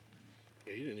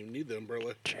Yeah, you didn't even need the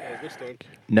umbrella this time.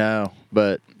 No,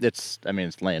 but it's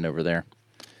laying over there.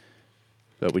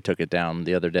 But we took it down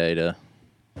the other day to...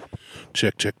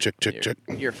 Check.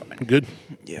 You're fine. Good?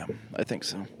 Yeah, I think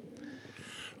so.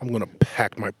 I'm going to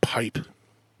pack my pipe.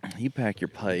 You pack your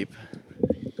pipe.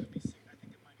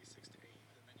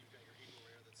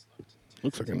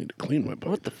 Looks like I need to clean my pipe.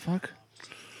 What the fuck?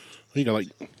 You got, like,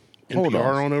 Hold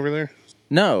NPR on over there?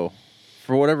 No.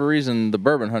 For whatever reason, the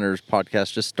Bourbon Hunters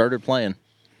podcast just started playing.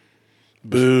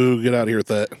 Boo, get out of here with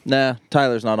that. Nah,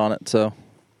 Tyler's not on it, so...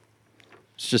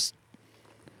 It's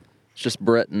just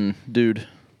Brett and Dude.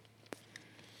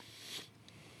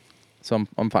 So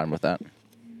I'm fine with that.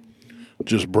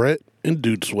 Just Brett and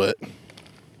Dude Sweat.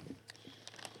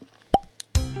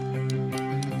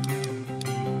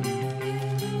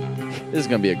 This is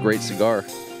going to be a great cigar.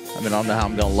 I don't know how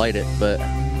I'm going to light it, but...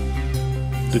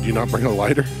 Did you not bring a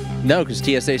lighter? No, because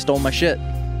TSA stole my shit.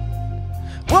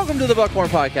 Welcome to the Buckhorn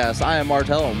Podcast. I am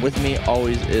Martel, and with me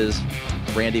always is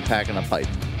Randy packing a pipe.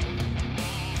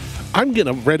 I'm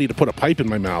getting ready to put a pipe in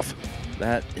my mouth.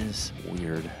 That is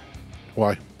weird.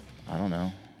 Why? I don't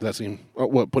know. Does that seem...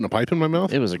 what, putting a pipe in my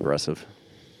mouth? It was aggressive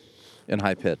and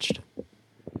high-pitched.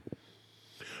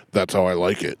 That's how I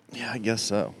like it. Yeah, I guess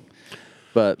so.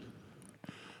 But...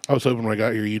 I was hoping when I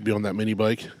got here you'd be on that mini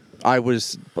bike.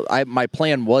 My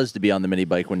plan was to be on the mini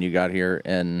bike when you got here,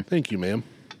 and... Thank you, ma'am.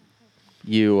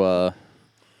 I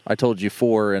told you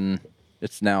 4, and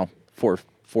it's now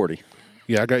 4:40.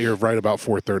 Yeah, I got here right about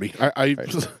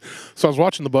 4:30. So I was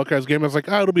watching the Buckeyes game. I was like,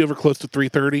 it'll be over close to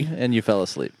 3:30. And you fell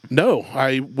asleep. No,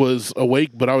 I was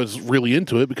awake, but I was really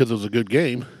into it because it was a good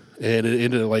game. And it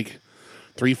ended at like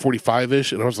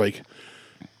 3:45-ish, and I was like,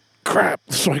 crap.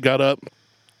 So I got up.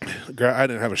 I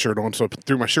didn't have a shirt on, so I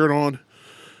threw my shirt on,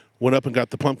 went up and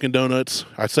got the pumpkin donuts.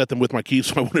 I set them with my keys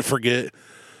so I wouldn't forget.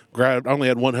 I only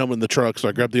had one helmet in the truck, so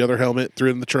I grabbed the other helmet, threw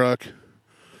it in the truck,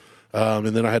 and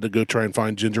then I had to go try and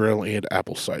find ginger ale and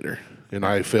apple cider, and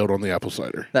I failed on the apple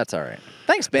cider. That's all right.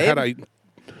 Thanks, babe.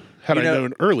 Had I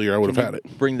known earlier, I would have had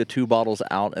it. Bring the 2 bottles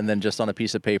out, and then just on a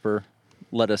piece of paper,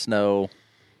 let us know.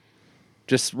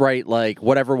 Just write, like,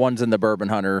 whatever one's in the Bourbon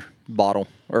Hunter bottle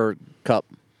or cup,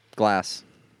 glass.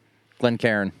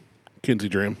 Glencairn. Kenzie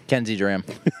Dram.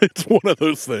 It's one of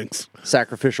those things.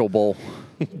 Sacrificial bowl.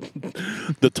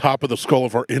 The top of the skull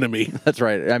of our enemy. That's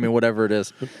right. Whatever it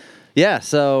is. Yeah,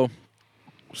 so...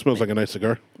 Smells like a nice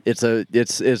cigar.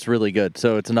 It's really good.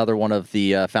 So it's another one of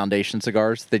the Foundation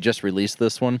cigars. They just released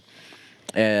this one.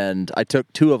 And I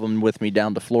took 2 of them with me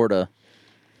down to Florida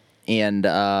and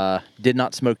did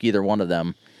not smoke either one of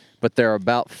them. But they're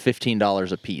about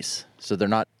 $15 a piece. So they're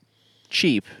not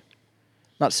cheap.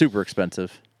 Not super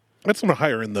expensive. That's on the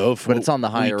higher end, though. But it's on the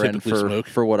higher end for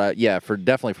what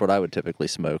definitely for what I would typically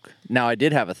smoke. Now, I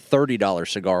did have a $30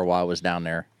 cigar while I was down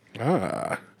there.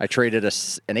 I traded an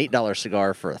 $8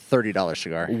 cigar for a $30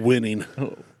 cigar. Winning.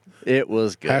 It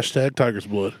was good. Hashtag Tiger's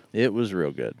Blood. It was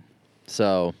real good.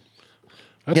 So,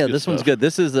 this one's good.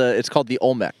 This is it's called the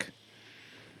Olmec.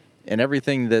 And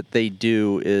everything that they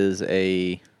do is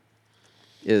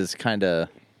kind of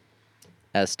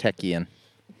Aztecian.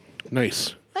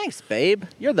 Nice. Thanks, babe.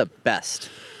 You're the best.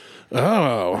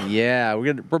 Oh. Yeah,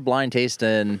 we're blind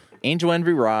tasting Angel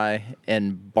Envy Rye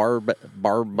and Barrel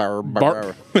Bourbon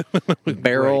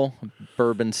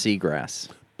Seagrass.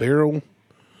 Barrel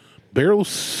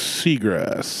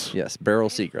Seagrass. Yes, Barrel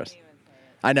Seagrass.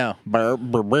 I know.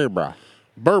 Burblum.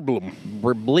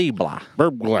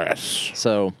 Burbglass.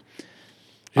 So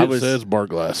it says bar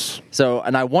glass. So,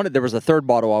 and there was a 3rd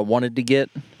bottle I wanted to get,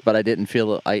 but I didn't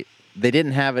feel it. They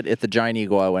didn't have it at the Giant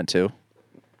Eagle I went to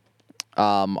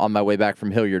on my way back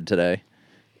from Hilliard today.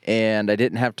 And I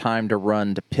didn't have time to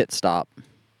run to Pit Stop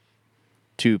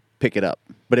to pick it up.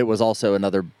 But it was also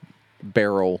another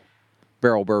barrel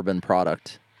bourbon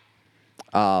product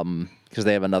because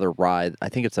they have another rye. I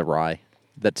think it's a rye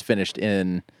that's finished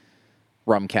in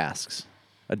rum casks,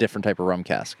 a different type of rum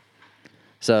cask.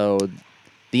 So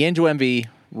the Angel Envy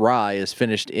Rye is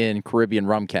finished in Caribbean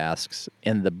rum casks,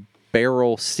 and the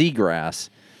Barrel Seagrass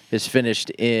is finished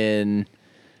in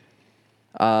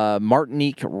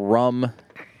Martinique rum,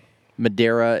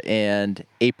 Madeira, and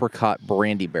apricot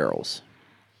brandy barrels.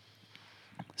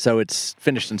 So it's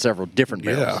finished in several different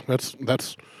barrels. Yeah,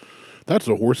 that's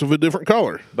a horse of a different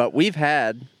color. But we've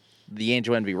had the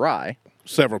Angel Envy Rye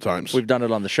several times. We've done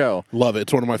it on the show. Love it.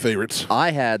 It's one of my favorites.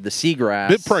 I had the Seagrass.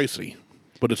 Bit pricey,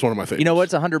 but it's one of my favorites. You know what?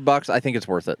 It's $100. I think it's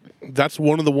worth it. That's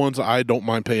one of the ones I don't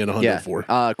mind paying $100 for.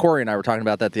 Corey and I were talking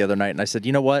about that the other night, and I said,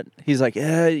 you know what? He's like,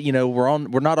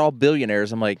 we're not all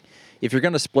billionaires. I'm like, if you're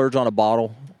going to splurge on a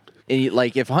bottle,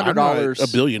 if $100, I'm not a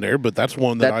billionaire, but that's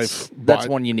one that I've that's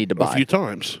one you need to buy a few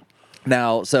times.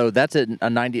 Now, so that's a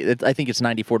 90. I think it's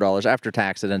 $94 after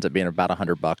tax. It ends up being about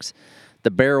 $100.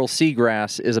 The barrel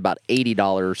seagrass is about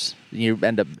 $80. You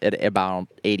end up at about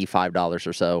 $85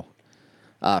 or so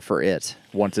for it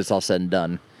once it's all said and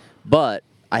done. But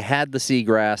I had the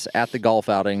seagrass at the golf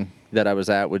outing that I was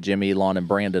at with Jimmy, Elon, and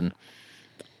Brandon,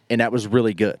 and that was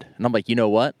really good. And I'm like, you know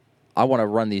what? I want to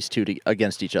run these two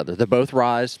against each other. They're both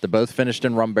ryes. They're both finished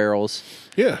in rum barrels.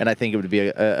 Yeah. And I think it would be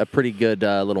a pretty good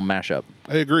little mashup.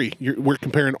 I agree. We're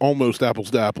comparing almost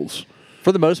apples to apples.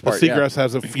 For the most part, Seagrass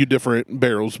has a few different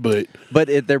barrels, but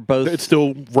they're both. it's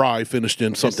still rye finished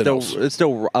in something else. It's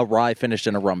still a rye finished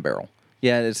in a rum barrel.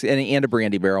 Yeah, it's and a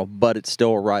brandy barrel, but it's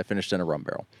still a rye finished in a rum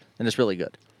barrel, and it's really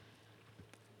good.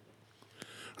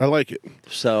 I like it.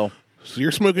 So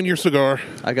you're smoking your cigar.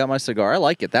 I got my cigar. I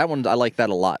like it. That one, I like that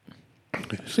a lot.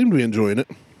 You seem to be enjoying it.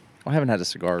 I haven't had a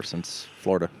cigar since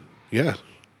Florida. Yeah.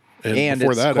 And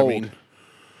before it's that, cold. I mean,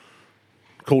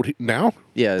 cold now?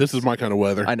 Yeah, This is my kind of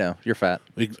weather. I know you're fat,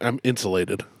 I'm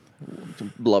insulated.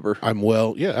 blubber. I'm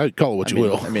well. Yeah, I call it what you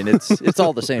will. I mean, it's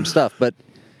all the same stuff, but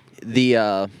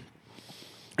the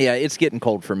yeah, it's getting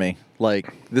cold for me.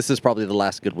 Like this is probably the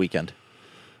last good weekend.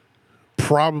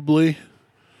 Probably.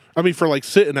 I mean, for like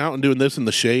sitting out and doing this in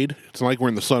the shade, it's not like we're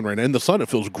in the sun right now. In the sun, it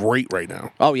feels great right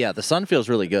now. Oh yeah, the sun feels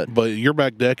really good. But your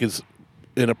back deck is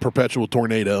in a perpetual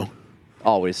tornado.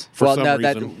 Always. For some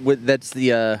reason. That's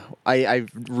the I've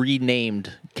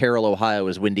renamed Carroll, Ohio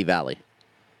as Windy Valley.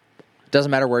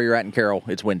 Doesn't matter where you're at in Carroll,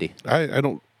 it's windy. I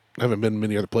haven't been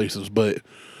many other places, but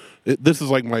this is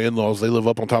like my in-laws. They live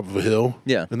up on top of a hill.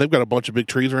 Yeah. And they've got a bunch of big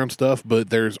trees around stuff, but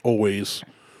there's always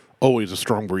a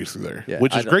strong breeze through there, Yeah,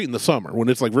 which is great in the summer when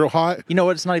it's like real hot. You know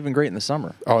what? It's not even great in the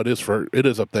summer. Oh, it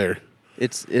is up there.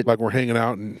 It's Like we're hanging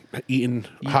out and eating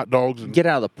hot dogs and get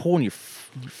out of the pool and your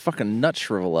fucking nuts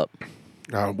shrivel up.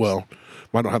 well,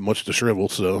 I don't have much to shrivel,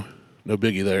 so no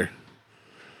biggie there.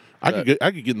 I could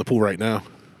get in the pool right now.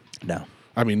 No,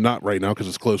 I mean, not right now because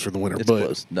it's closed for the winter. it's but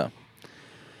closed. No,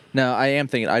 I am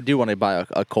thinking I do want to buy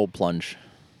a cold plunge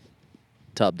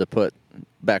tub to put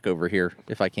back over here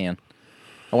if I can.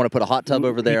 I want to put a hot tub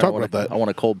over there. talk about that. I want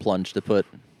a cold plunge to put.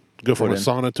 go from a in.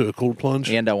 sauna to a cold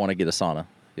plunge. And I want to get a sauna.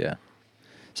 Yeah.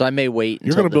 So I may wait.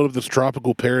 You're going to build up this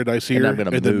tropical paradise here, And I'm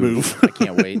gonna then move. I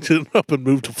can't wait. Up and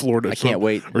move to Florida. I can't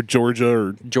wait. Or Georgia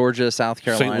or Georgia, South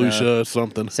Carolina, St. Lucia,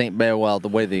 something. St. Well, the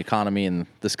way the economy in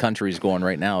this country is going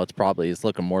right now, it's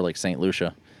looking more like St.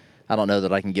 Lucia. I don't know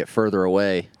that I can get further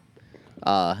away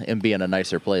and be in a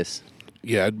nicer place.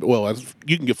 Yeah, well,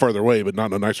 you can get farther away, but not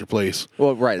in a nicer place.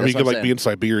 Well, right. I mean, you That's could what I'm like be saying. in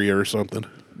Siberia or something.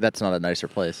 That's not a nicer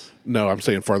place. No, I'm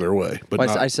saying farther away. But Well,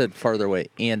 not, I said farther away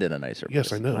and in a nicer place.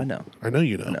 yes, I know. I know. I know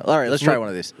you know. All right, let's try one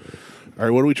of these. All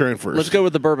right, what are we trying first? Let's go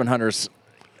with the Bourbon Hunters.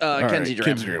 All right, Kenzie Dram.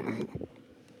 Kenzie Dram.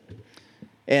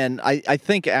 And I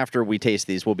think after we taste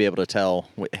these, we'll be able to tell.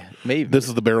 Maybe This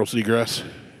is the barrel seagrass,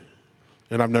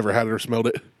 and I've never had it or smelled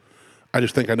it. I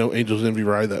just think I know Angel's Envy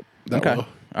rye that okay. well.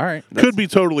 All right. Could be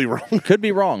totally wrong. Could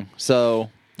be wrong. So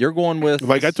you're going with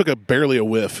Like I took barely a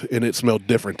whiff, and it smelled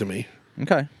different to me.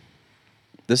 Okay.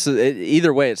 This is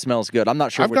either way. It smells good. I'm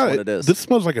not sure which one it is. This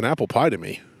smells like an apple pie to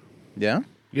me. Yeah.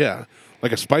 Yeah,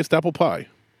 like a spiced apple pie.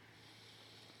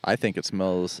 I think it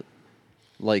smells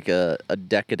like a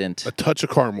decadent. A touch of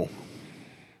caramel.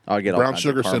 I'll get all brown kinds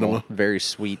sugar of caramel. cinema. Very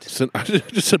sweet. I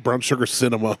just said brown sugar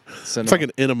cinema. It's Cinema. like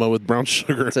an enema with brown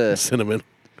sugar It's a- and cinnamon.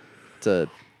 It's a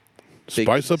big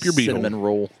Spice up your beetle. cinnamon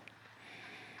roll.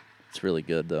 It's really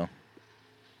good though.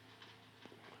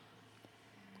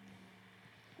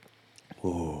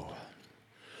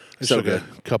 I So took good.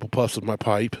 a couple puffs of my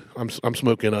pipe. I'm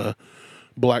smoking a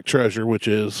Black Treasure, which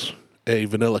is a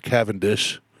vanilla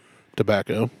Cavendish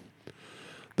tobacco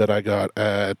that I got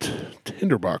at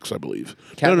Tinderbox, I believe.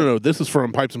 No. This is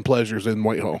from Pipes and Pleasures in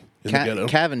Whitehall in the ghetto.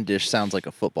 Cavendish sounds like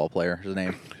a football player. His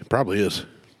name. It probably is.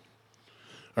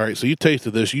 All right, so you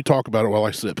tasted this. You talk about it while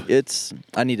I sip.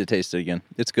 I need to taste it again.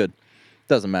 It's good.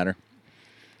 Doesn't matter.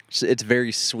 It's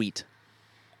very sweet,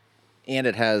 and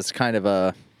it has kind of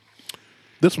a.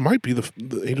 This might be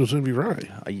the Angel's Envy rye.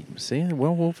 See,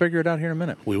 well, we'll figure it out here in a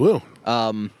minute. We will.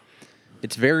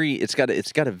 It's got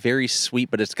a very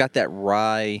sweet, but it's got that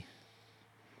rye,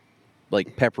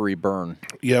 like peppery burn.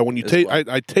 Yeah, when you as taste, well.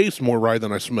 I taste more rye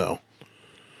than I smell.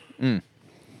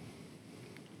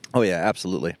 Oh yeah,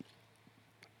 absolutely.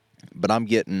 But I'm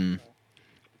getting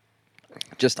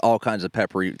just all kinds of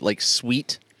peppery, like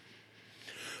sweet,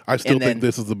 I still And then- think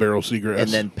this is the barrel seagrass. and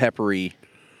then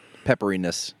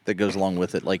pepperiness that goes along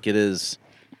with it. Like it is.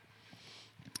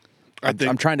 I think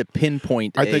I'm trying to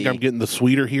pinpoint. I'm getting the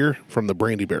sweeter here from the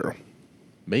brandy barrel.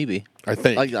 maybe. I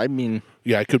think. I mean,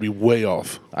 Yeah, I could be way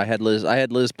off. I had Liz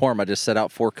pour 'em. I just set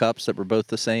out 4 cups that were both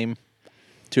the same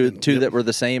Two that were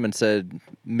the same, and said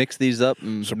mix these up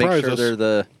and Surprise make sure us.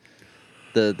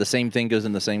 they're the same thing goes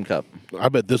in the same cup. I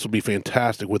bet this would be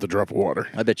fantastic with a drop of water.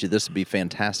 I bet you this would be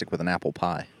fantastic with an apple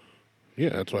pie, Yeah,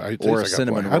 that's what I taste Or a like apple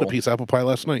cinnamon pie. I had a roll. piece of apple pie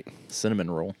last night,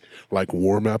 cinnamon roll like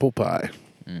warm apple pie.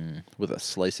 with a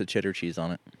slice of cheddar cheese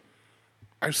on it.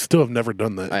 I still have never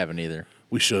done that. I haven't either.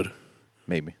 We should.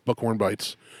 Maybe. Buckhorn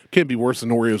bites can't be worse than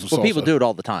Oreos and Well, salsa. people do it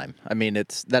all the time. I mean,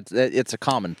 it's a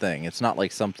common thing. It's not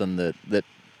like something that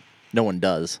no one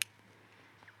does.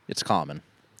 It's common.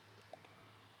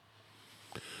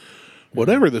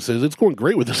 Whatever this is, it's going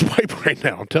great with this pipe right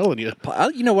now. I'm telling you.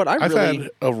 You know what? I've had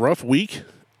a rough week.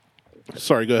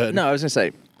 Sorry, go ahead. No, I was gonna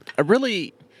say, I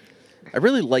really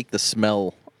like the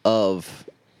smell of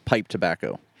pipe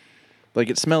tobacco. Like,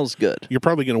 it smells good. You're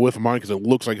probably going to whiff of mine because it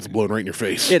looks like it's blowing right in your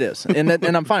face. It is, and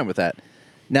I'm fine with that.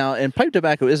 Now, and pipe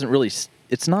tobacco isn't really.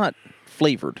 It's not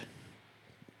flavored.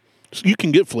 You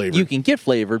can get flavor. You can get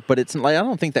flavored, but it's like, I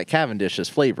don't think that Cavendish is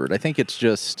flavored. I think it's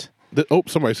just.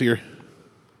 Somebody's here.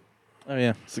 Oh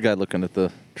yeah, it's the guy looking at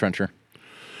the trencher.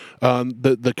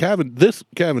 This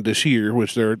Cavendish here,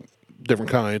 which there are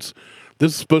different kinds,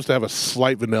 this is supposed to have a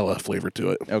slight vanilla flavor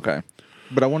to it. Okay,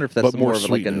 but I wonder if that's But more more of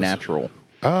like a sweetness. natural.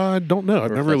 I don't know. I've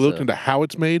if never that's looked a- into how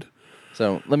it's made.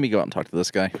 So let me go out and talk to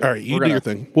this guy. All right, you We're do your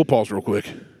gonna- thing. We'll pause real quick.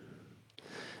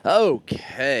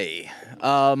 Okay.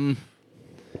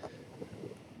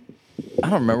 I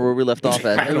don't remember where we left off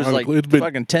at. I It don't was have a like clue. It's been-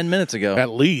 fucking 10 minutes ago. At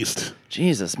least.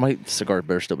 Jesus, my cigar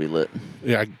better still be lit.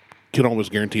 Yeah, I can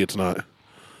almost guarantee it's not.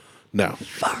 No.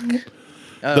 Fuck.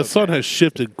 The sun has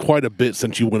shifted quite a bit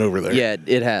since you went over there. Yeah,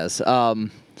 it has.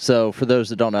 So for those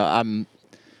that don't know,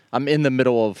 I'm in the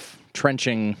middle of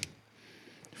trenching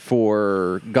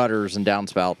for gutters and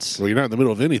downspouts. Well, you're not in the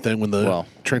middle of anything when the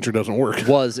trencher doesn't work.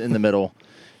 Was in the middle,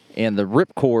 and the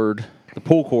rip cord, the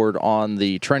pull cord on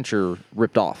the trencher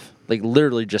ripped off. Like,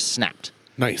 literally just snapped.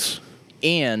 Nice.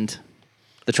 And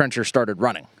the trencher started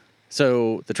running.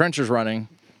 So the trencher's running,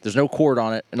 there's no cord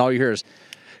on it, and all you hear is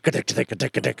and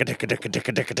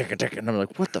I'm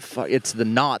like, what the fuck? It's the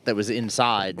knot that was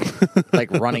inside, like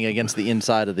running against the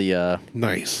inside of the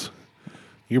Nice.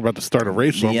 You're about to start a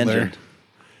race on engine. there.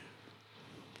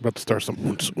 About to start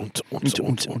some.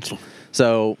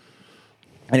 So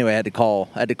anyway, I had to call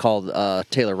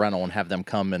Taylor Rental and have them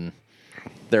come and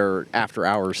their after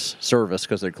hours service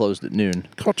because they're closed at noon.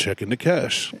 Call check into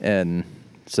cash. And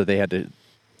so they had to.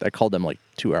 I called them like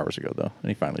 2 hours ago though, and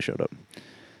he finally showed up.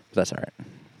 But that's all right.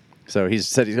 So he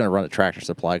said he's going to run a Tractor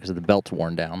Supply because the belt's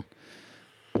worn down,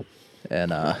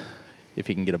 and if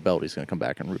he can get a belt, he's going to come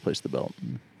back and replace the belt.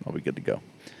 And I'll be good to go.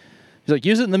 He's like,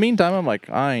 use it in the meantime. I'm like,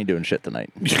 I ain't doing shit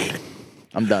tonight.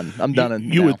 I'm done. I'm done.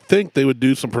 You now. would think they would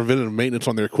do some preventative maintenance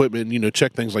on their equipment,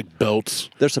 check things like belts,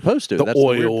 They're supposed to. the That's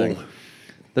oil. The weird thing.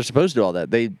 They're supposed to do all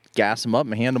that. They gas them up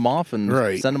and hand them off and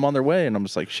Right. send them on their way. And I'm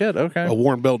just like, shit, okay. A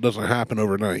worn belt doesn't happen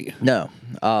overnight. No.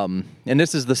 And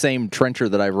this is the same trencher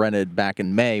that I rented back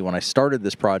in May when I started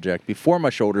this project before my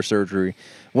shoulder surgery,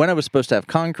 when I was supposed to have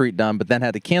concrete done, but then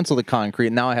had to cancel the concrete.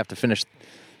 And now I have to finish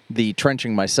the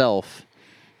trenching myself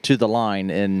to the line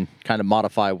and kind of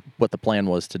modify what the plan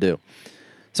was to do.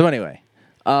 So anyway,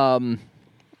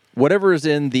 whatever is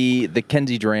in the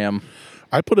Kenzie Dram.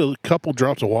 I put a couple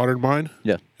drops of water in mine.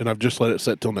 Yeah. And I've just let it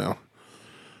set till now.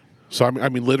 So, I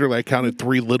mean, literally, I counted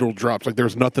 3 little drops. Like, there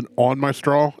was nothing on my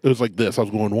straw. It was like this. I was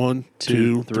going 1,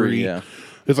 2, 3. Yeah.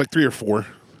 It was like 3 or 4.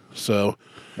 So,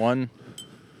 1,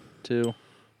 2,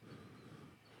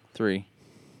 3,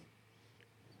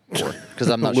 4. Because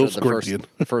I'm not A sure little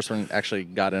the first one actually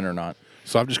got in or not.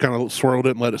 so I've just kind of swirled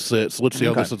it and let it sit. So let's see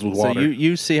how this is with water. So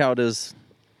you see how it is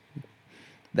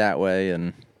that way,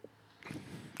 and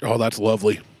Oh, that's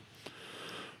lovely.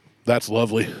 That's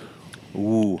lovely.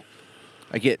 ooh,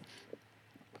 I get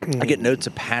notes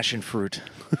of passion fruit.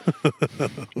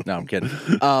 No, I'm kidding.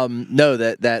 No,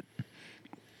 that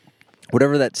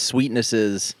whatever that sweetness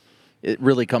is, it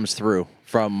really comes through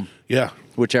from Yeah.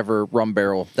 whichever rum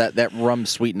barrel. That rum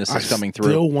sweetness is coming through.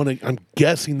 Still want to. I'm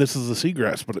guessing this is the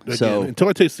seagrass, but again, So- until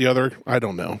I taste the other, I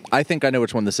don't know. I think I know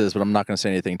which one this is, but I'm not going to say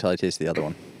anything until I taste the other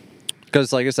one.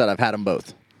 Because, like I said, I've had them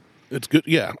both, It's good.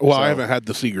 Yeah. Well, So- I haven't had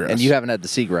the seagrass, and you haven't had the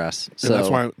seagrass. So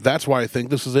and that's why I think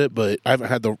this is it. But I haven't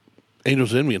had the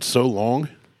Angels in Me in so long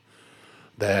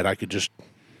that I could just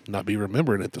not be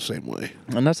remembering it the same way.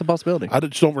 and that's a possibility. I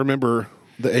just don't remember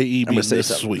the AE I'm being gonna save this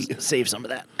some, sweet. Save some of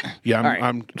that. Yeah, All right.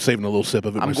 I'm saving a little sip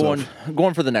of it I'm myself.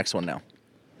 going for the next one now.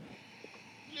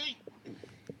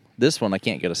 This one I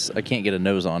can't get a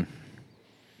nose on.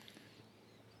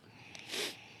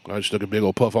 I just took a big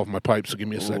old puff off my pipe, so give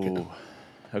me a second. Ooh.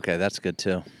 Okay, that's good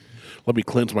too. Let me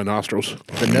cleanse my nostrils.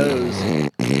 The nose.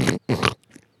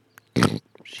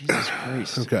 Jesus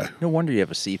Christ. Okay. No wonder you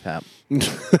have a CPAP.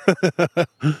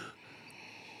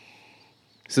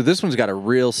 So this one's got a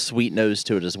real sweet nose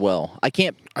to it as well. I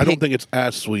don't think it's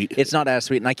as sweet. It's not as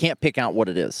sweet, and I can't pick out what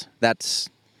it is.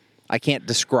 I can't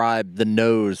describe the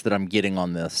nose that I'm getting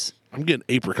on this. I'm getting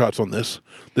apricots on this.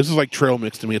 This is like trail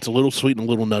mix to me. It's a little sweet and a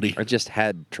little nutty. I just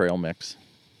had trail mix.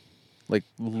 Like,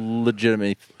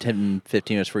 legitimately 10,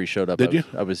 15 minutes before you showed up. Did you?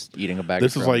 I was eating a bag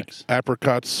This of is trail like mix.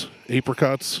 apricots,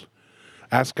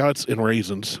 ascots, and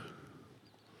raisins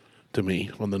to me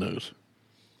on the nose.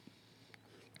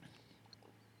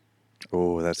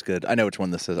 Oh, that's good. I know which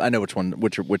one this is. I know which one,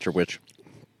 which are which.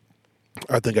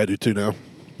 I think I do too now.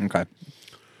 Okay.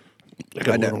 I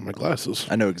got know. one on my glasses.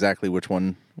 I know exactly which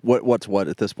one, what's what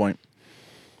at this point.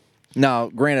 Now,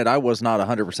 granted, I was not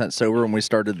 100% sober when we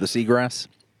started the seagrass.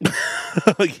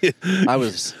 Yeah. I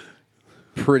was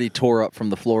pretty tore up from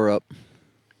the floor up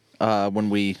when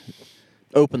we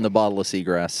opened the bottle of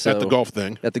seagrass. So, At the golf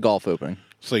thing. At the golf opening.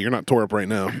 So you're not tore up right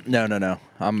now. No.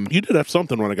 You did have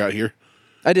something when I got here.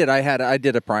 I did. I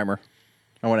did a primer.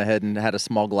 I went ahead and had a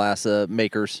small glass of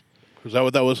Makers, Is that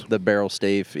what that was? the barrel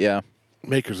stave. Yeah.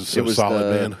 Makers is so was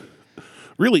solid, man.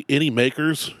 Really,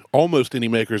 almost any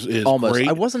Makers is Almost. great.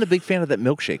 I wasn't a big fan of that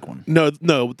milkshake one.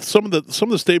 No. Some of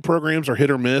the state programs are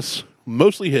hit or miss.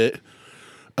 Mostly hit,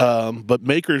 but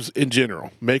Makers in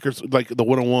general, Makers like the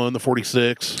 101, the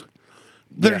 46,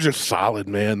 they're just solid,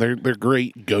 man. They're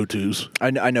great go-tos.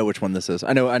 I know which one this is.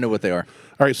 I know what they are.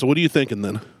 All right, so what are you thinking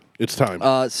then? It's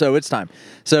time. So it's time.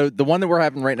 So the one that we're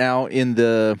having right now in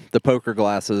the poker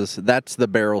glasses, that's the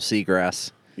barrel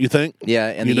seagrass. You think? Yeah,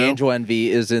 and You the know? Angel Envy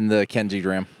is in the Kenji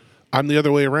Dram. I'm the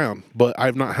other way around, but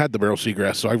I've not had the barrel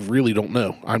seagrass, so I really don't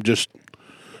know. I'm just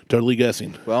totally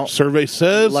guessing. Well, survey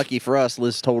says Lucky for us,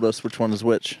 Liz told us which one is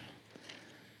which.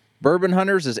 Bourbon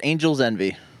Hunters is Angel's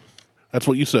Envy. that's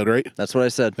what you said, right? That's what I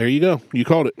said. There you go. You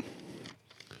called it.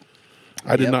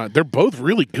 I did Yep. not. They're both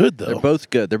really good, though. They're both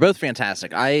good. They're both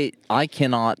fantastic. I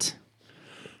cannot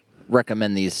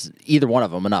recommend either one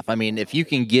of them enough. I mean, if you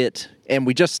can get, and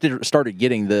we just started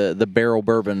getting the barrel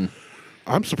bourbon.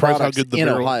 I'm surprised how products good the in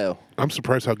barrel. Ohio. I'm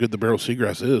surprised how good the barrel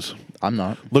seagrass is. I'm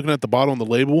not. Looking at the bottle on the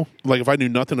label, like if I knew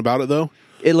nothing about it though,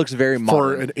 It looks very for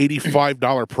modern. an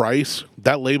 $85 price,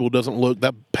 that label doesn't look.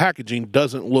 That packaging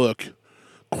doesn't look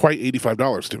quite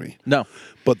 $85 to me. No.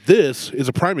 But this is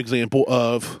a prime example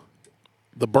of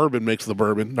the bourbon makes the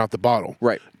bourbon, not the bottle.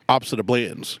 Right. Opposite of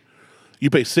Blanton's. You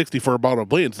pay $60 for a bottle of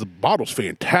Blanton's. The bottle's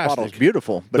fantastic. Bottle's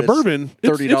beautiful, but The bourbon,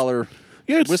 it's- $30.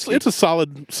 Yeah, whiskey. it's a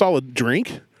solid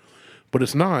drink, but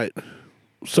it's not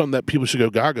something that people should go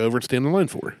gaga over and stand in line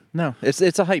for. No, it's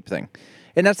a hype thing,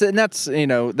 and that's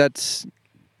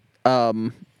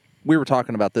we were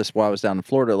talking about this while I was down in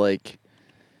Florida. Like,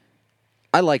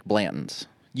 I like Blanton's.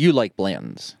 You like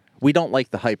Blanton's. We don't like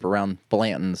the hype around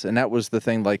Blanton's, and that was the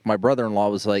thing. Like, my brother-in-law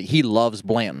was like, he loves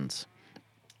Blanton's,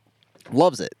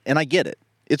 loves it, and I get it.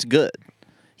 It's good.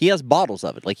 He has bottles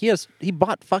of it. Like, he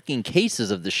bought fucking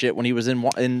cases of the shit when he was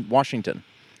in Washington.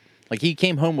 Like, he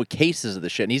came home with cases of the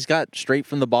shit, and he's got straight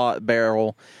from the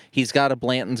barrel. He's got a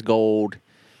Blanton's Gold.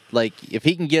 Like, if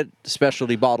he can get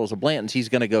specialty bottles of Blanton's, he's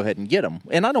going to go ahead and get them.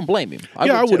 And I don't blame him.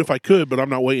 I would too. if I could, but I'm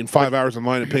not waiting 5 hours in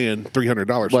line and paying $300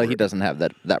 Well, for he it. doesn't have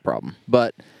that problem.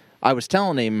 But I was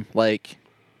telling him, like,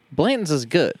 Blanton's is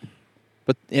good.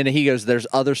 And he goes, there's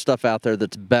other stuff out there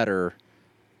that's better.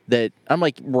 That I'm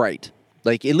like, right.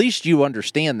 Like, at least you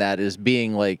understand that as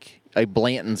being, like, a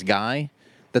Blanton's guy,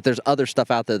 that there's other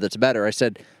stuff out there that's better. I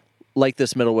said, like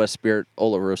this Middle West Spirit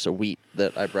Oloroso wheat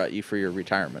that I brought you for your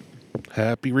retirement.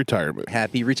 Happy retirement.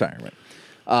 Happy retirement.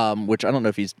 Which I don't know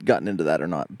if he's gotten into that or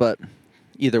not. But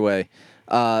either way,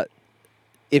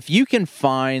 if you can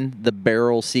find the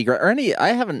barrel seagrass,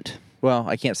 or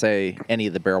I can't say any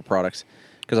of the barrel products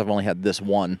because I've only had this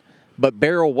one. But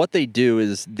barrel, what they do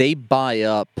is they buy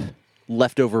up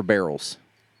leftover barrels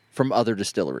from other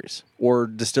distilleries or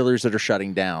distilleries that are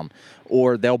shutting down,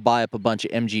 or they'll buy up a bunch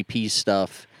of MGP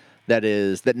stuff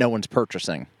that no one's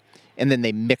purchasing, and then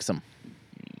they mix them.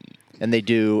 And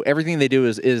everything they do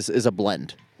is a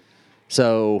blend.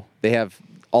 So they have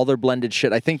all their blended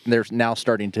shit. I think they're now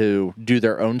starting to do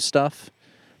their own stuff,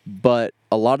 but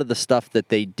a lot of the stuff that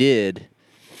they did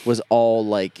was all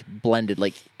like blended,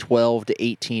 like 12 to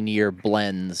 18 year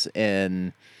blends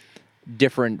and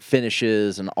different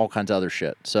finishes and all kinds of other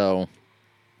shit. So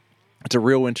it's a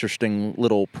real interesting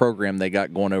little program they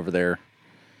got going on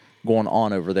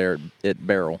over there at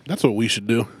Barrel. That's what we should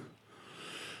do.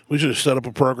 We should set up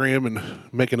a program and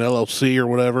make an LLC or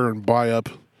whatever and buy up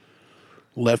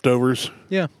leftovers,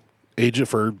 Yeah, age it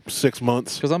for 6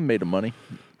 months, because I'm made of money.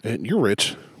 and you're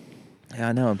rich. Yeah,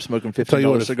 I know. I'm smoking Tell you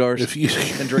 $50 what, cigars if you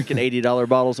and drinking $80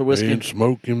 bottles of whiskey. ain't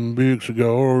smoking big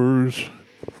cigars.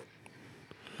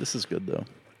 This is good, though.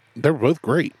 They're both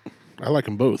great. I like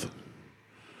them both.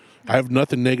 I have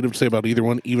nothing negative to say about either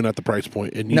one, even at the price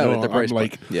point. And you No, know, at the price I'm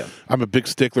point, like, yeah. I'm a big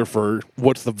stickler for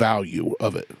what's the value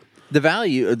of it. The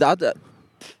value,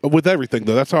 With everything,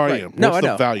 though, that's how I am. No, What's I the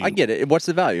know. value? I get it. What's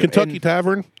the value? Kentucky And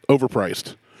Tavern,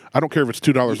 overpriced. I don't care if it's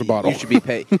 $2 a bottle. You should be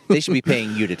they should be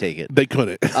paying you to take it. They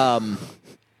couldn't.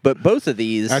 But both of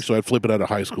these, Actually, I'd flip it out of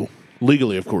high school.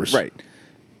 Legally, of course. right?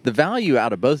 The value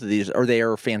out of both of these they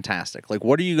are fantastic. Like,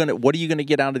 what are you gonna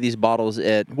get out of these bottles?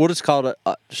 We'll just call it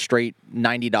a straight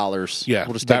 $90. Yeah,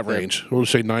 we'll just that take range. We'll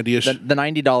say 90-ish. the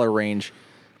 $90 range.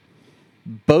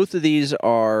 Both of these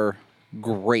are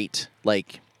great.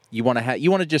 Like, you want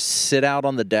to just sit out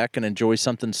on the deck and enjoy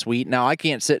something sweet. Now, I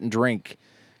can't sit and drink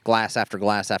glass after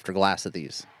glass after glass of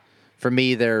these. For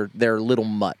me, they're a little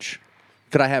much.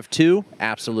 Could I have two?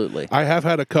 Absolutely. I have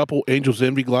had a couple Angel's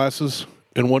Envy glasses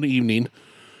in one evening,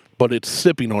 but it's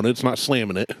sipping on it. It's not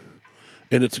slamming it.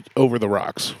 And it's over the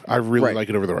rocks. I really Right. like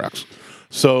it over the rocks.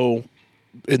 So,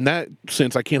 in that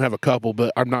sense, I can't have a couple,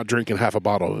 but I'm not drinking half a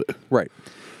bottle of it. Right.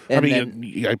 I And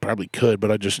mean, I probably could,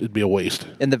 but it'd be a waste.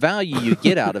 and the value you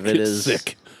get out of it Get is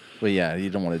sick. Well, yeah, you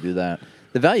don't want to do that.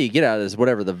 The value you get out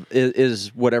of it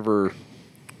is whatever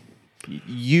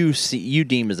you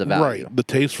deem as a value. Right. The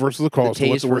taste versus the cost. The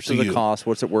what's taste it worth versus to the you? cost.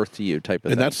 What's it worth to you? Type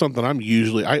of And thing. that's something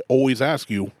I always ask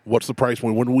you, what's the price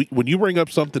point? When you bring up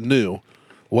something new,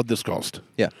 what this cost?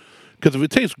 yeah. Because if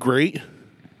it tastes great,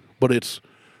 but it's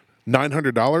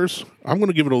 $900, I'm going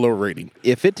to give it a lower rating.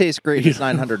 If it tastes great, it's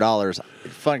 $900.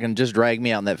 Fucking just drag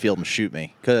me out in that field and shoot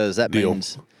me, because that Deal.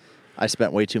 means I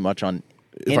spent way too much on.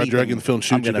 If I drag you in the field and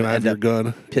shoot you, can I have your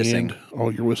gun pissing. and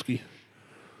all your whiskey?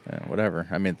 Yeah, whatever.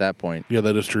 I mean, at that point, Yeah,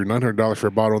 that is true. $900 for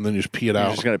a bottle, and then you just pee it you're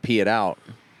out. just gonna pee it out.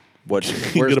 What?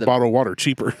 You Where's get a bottle of water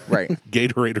cheaper. Right.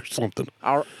 Gatorade or something.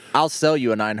 I'll sell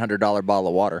you a $900 bottle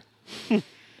of water, and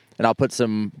I'll put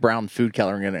some brown food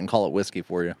coloring in it and call it whiskey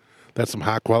for you. That's some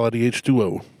high quality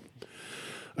H2O.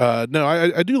 No,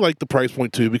 I do like the price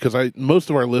point too, because most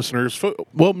of our listeners,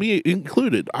 well, me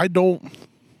included, I don't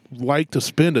like to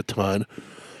spend a ton,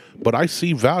 but I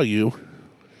see value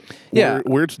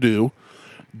where it's due.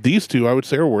 These two, I would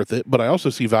say, are worth it, but I also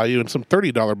see value in some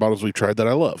 $30 bottles we tried that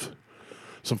I love.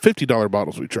 Some $50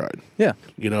 bottles we tried. Yeah.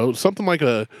 You know, something like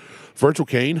a Virgil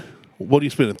Cane. What do you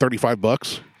spend?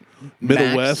 $35? Middle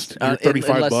Max, West, you're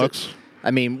 $35. I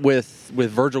mean, with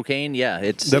Virgil Cane, yeah,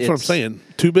 That's what I'm saying.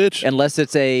 Two bitch. Unless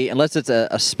it's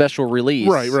a special release,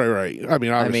 Right. I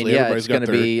mean, obviously, yeah, everybody's it's going got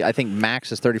to their... be. I think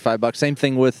max is $35. Same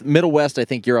thing with Middle West. I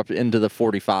think you're up into the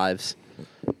 45s.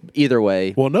 Either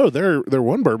way, Well, no, their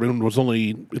one bourbon was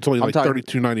only like talking-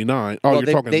 $32.99. Oh, well,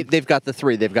 you're talking they've got the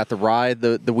three. They've got the rye,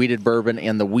 the wheated bourbon,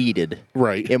 and the wheated.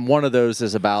 Right. And one of those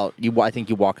is about you. I think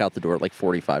you walk out the door at like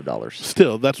 $45.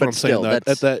 Still, that's what But I'm saying. still, That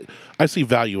that's- I see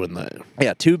value in that.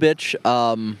 Yeah, two bitch.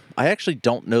 I actually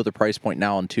don't know the price point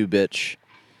now on two bitch.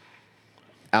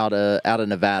 Out of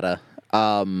Nevada.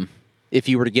 If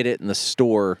you were to get it in the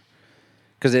store,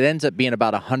 because it ends up being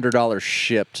about $100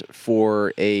 shipped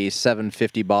for a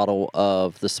 $7.50 bottle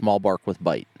of the small bark with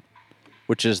bite,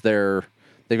 which is they've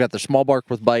got their small bark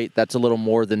with bite. That's a little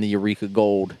more than the Eureka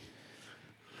Gold,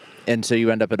 and so you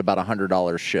end up at about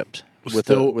 $100 shipped. But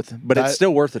it's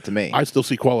still worth it to me. I still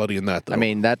see quality in that, though. I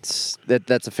mean, that's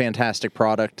a fantastic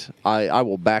product. I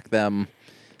will back them.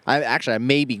 I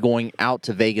may be going out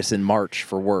to Vegas in March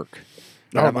for work.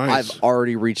 Oh, I've nice.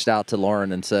 already reached out to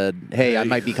Lauren and said, "Hey, I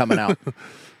might be coming out." That's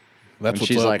And what's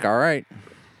she's up. like, "All right."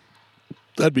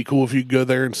 That'd be cool if you could go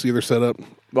there and see their setup.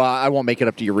 Well, I won't make it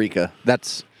up to Eureka.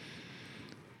 That's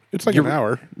It's like an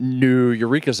hour. no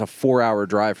Eureka's a 4-hour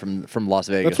drive from Las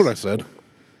Vegas. That's what I said.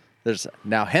 There's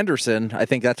now Henderson. I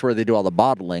think that's where they do all the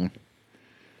bottling.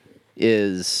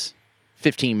 Is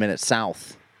 15 minutes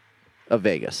south of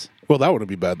Vegas. Well, that wouldn't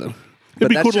be bad then. But It'd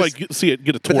be that's cool to just- like see it,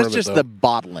 get a But tour that's of it. just though. the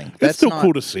bottling. It's That's still not-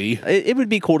 cool to see. It would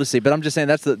be cool to see, but I'm just saying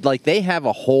like they have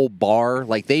a whole bar.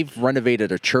 Like they've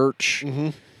renovated a church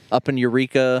up in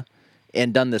Eureka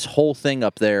and done this whole thing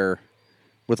up there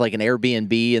with like an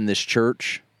Airbnb in this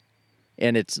church,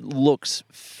 and it looks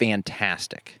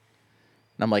fantastic.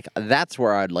 And I'm like, that's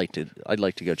where I'd like to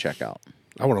go check out.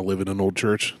 I want to live in an old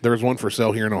church. There was one for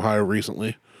sale here in Ohio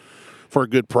recently for a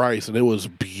good price, and it was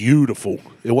beautiful.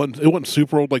 It wasn't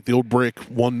super old like the old brick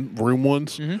one room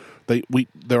ones.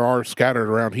 There are scattered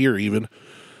around here even.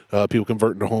 People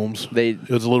converting to homes. It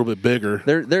was a little bit bigger.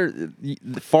 They're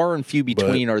far and few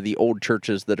between are the old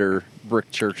churches that are brick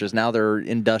churches. Now they're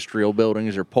industrial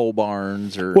buildings or pole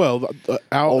barns or Well,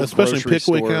 out old especially in grocery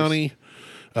Pickaway stores. County,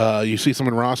 You see some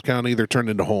in Ross County, they're turned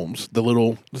into homes.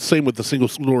 The same with the single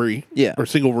story Yeah. or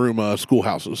single room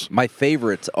schoolhouses. My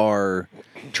favorites are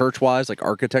church-wise, like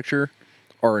architecture,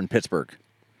 are in Pittsburgh.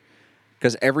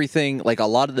 Because everything, like a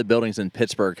lot of the buildings in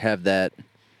Pittsburgh have that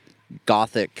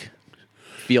Gothic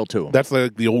feel to them. That's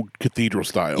like the old cathedral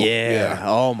style. Yeah.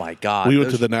 Oh, my God. We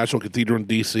went to the National Cathedral in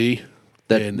D.C.,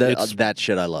 and That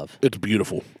shit I love. it's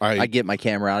beautiful. I get my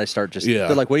camera out. I start just. Yeah.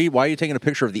 They're like, why are you taking a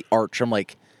picture of the arch? I'm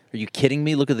like, are you kidding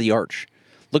me? Look at the arch.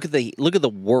 Look at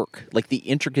the work, like the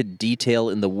intricate detail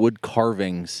in the wood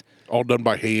carvings all done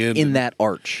by hand. in that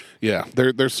arch. Yeah,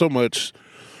 there's so much.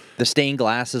 The stained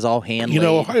glass is all hand. You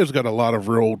know, Ohio's got a lot of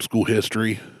real old school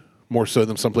history, more so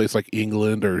than someplace like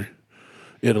England or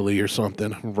Italy or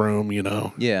something. Rome, you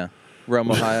know. Yeah.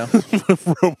 Rome, Ohio.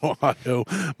 Rome, Ohio.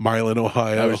 Milan,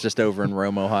 Ohio. I was just over in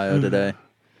Rome, Ohio today.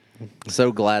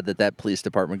 So glad that police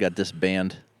department got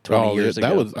disbanded 20 years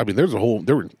ago.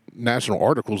 There were national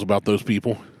articles about those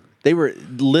people. They were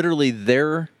literally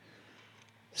there.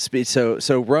 So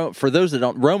Rome, for those that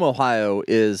don't, Rome, Ohio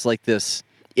is like this.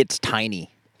 It's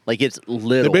tiny, like it's They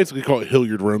little. basically call it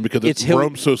Hilliard Rome because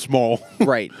Rome's so small.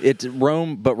 Right. It's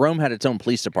Rome, but Rome had its own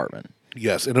police department.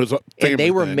 Yes, and it was And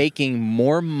they were making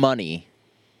more money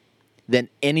than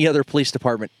any other police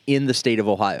department in the state of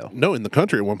Ohio. No, in the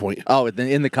country at one point. Oh,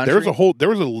 in the country? There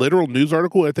was a literal news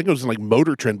article. I think it was in like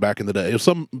Motor Trend back in the day. It was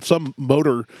some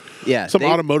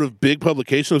automotive big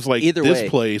publication. It was like, this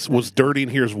place was dirty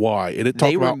and here's why. And it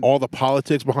talked about all the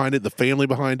politics behind it, the family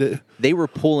behind it. They were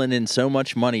pulling in so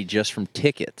much money just from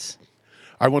tickets.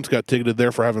 I once got ticketed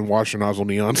there for having washer nozzle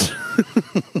neons.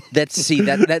 That's the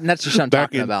shit I'm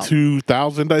talking about. Back in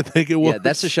 2000, I think it was. Yeah,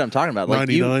 that's the shit I'm talking about. Like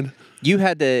 99. You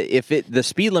had to, the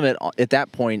speed limit at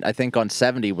that point, I think on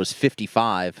 70 was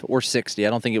 55 or 60. I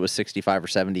don't think it was 65 or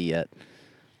 70 yet.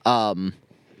 Yeah,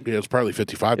 it was probably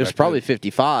 55. It was probably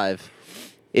 55.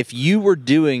 If you were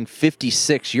doing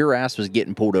 56, your ass was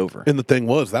getting pulled over. And the thing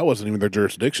was, that wasn't even their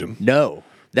jurisdiction. No.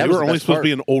 They were only supposed to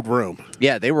be in Old Rome.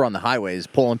 Yeah, they were on the highways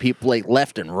pulling people like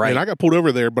left and right. And I got pulled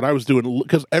over there, but I was doing,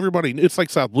 because everybody, it's like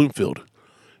South Bloomfield.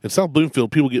 In South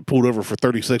Bloomfield, people get pulled over for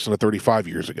 36 and a 35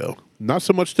 years ago. Not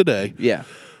so much today. Yeah.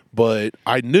 But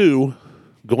I knew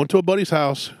going to a buddy's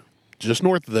house just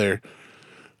north of there,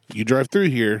 you drive through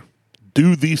here,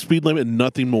 do the speed limit and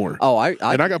nothing more. Oh,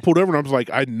 and I got pulled over and I was like,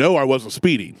 I know I wasn't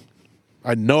speeding.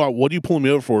 I know. What are you pulling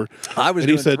me over for? I was.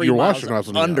 And he said, "You're washing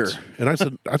nozzle under." And I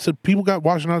said, people got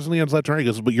washing nozzle neons left and right. He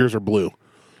goes, but yours are blue.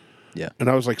 Yeah. And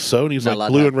I was like, so? And he's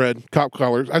like, blue and red, cop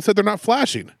collars. I said, they're not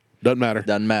flashing. Doesn't matter.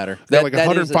 Doesn't matter. Got like a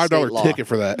 $105 ticket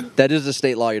for that. That is a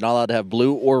state law. You're not allowed to have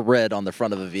blue or red on the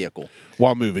front of a vehicle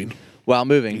While moving. But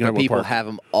have people park. have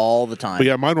them all the time. But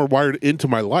yeah, mine were wired into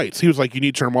my lights. He was like, you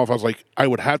need to turn them off. I was like, I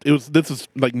would have to. This is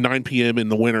like 9 p.m. in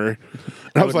the winter.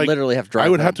 And I was like, literally have to drive I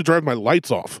would home. have to drive my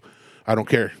lights off. I don't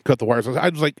care. Cut the wires. I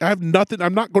was like, I have nothing.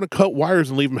 I'm not going to cut wires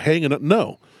and leave them hanging up.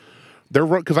 No. They're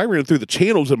because I ran through the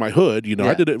channels in my hood. You know,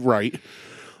 I did it right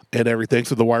and everything.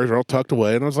 So the wires are all tucked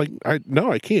away. And I was like, I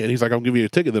can't. He's like, I'll give you a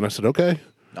ticket. Then I said, okay.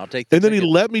 I'll take the And then ticket.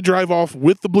 he let me drive off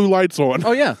with the blue lights on.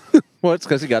 Oh, yeah. Well, it's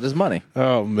because he got his money.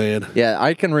 Oh, man. Yeah,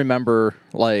 I can remember,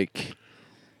 like,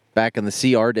 back in the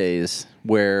CR days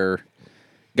where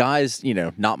guys,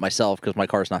 not myself because my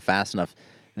car's not fast enough,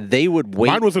 they would wait.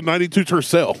 Mine was a 92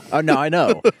 Tercel. Oh, no, I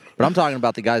know. But I'm talking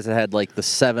about the guys that had, like,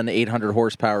 the 800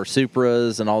 horsepower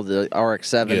Supras and all the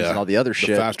RX-7s and all the other shit.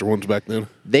 The faster ones back then.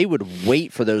 They would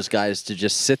wait for those guys to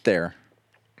just sit there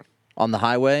on the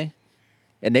highway,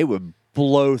 and they would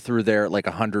blow through there at, like,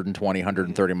 120,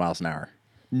 130 miles an hour,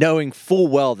 knowing full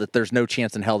well that there's no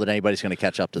chance in hell that anybody's going to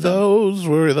catch up to them. Those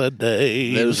were the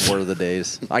days. Those were the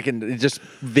days. I can just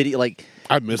video, like,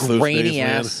 I miss those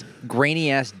days,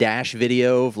 grainy ass dash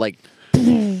video of, like,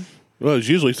 well, it's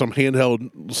usually some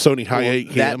handheld Sony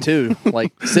Hi8 cam. that too.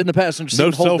 Like, sit in the passenger seat. No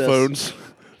and hold cell this. phones.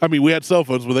 I mean, we had cell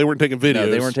phones, but they weren't taking videos.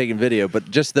 No, they weren't taking video, but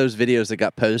just those videos that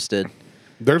got posted.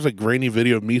 There's a grainy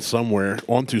video of me somewhere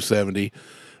on 270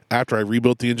 after I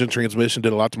rebuilt the engine transmission,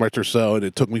 did a lot to my Tercel, and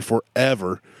it took me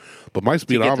forever. But my Get to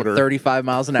speedometer, 35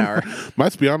 miles an hour. my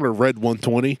speedometer read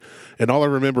 120, and all I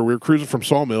remember, we were cruising from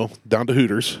Sawmill down to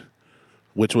Hooters,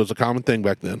 which was a common thing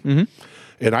back then. Mm-hmm.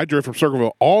 And I drove from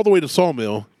Circleville all the way to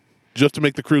Sawmill just to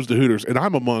make the cruise to Hooters, and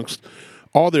I'm amongst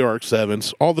all the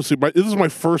RX-7s, all the Super. This is my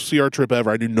first CR trip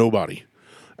ever. I knew nobody.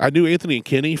 I knew Anthony and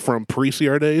Kenny from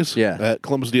pre-CR days at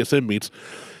Columbus DSM meets,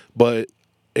 but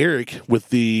Eric with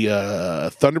the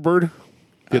Thunderbird,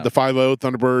 he had the 5.0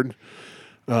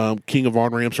 Thunderbird, King of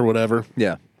On-Ramps or whatever.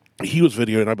 Yeah. He was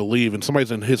videoing, I believe, and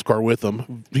somebody's in his car with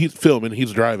him. He's filming,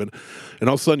 he's driving, and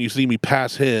all of a sudden you see me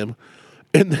pass him,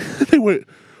 and they went,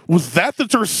 was that the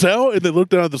Tercel? And then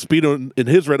looked down at the speedo, and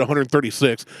his read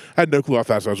 136. I had no clue how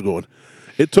fast I was going.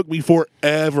 It took me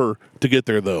forever to get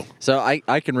there, though. So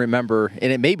I can remember,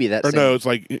 and it may be that Or same, no, it's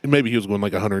like maybe he was going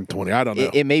like 120. I don't know.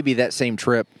 it may be that same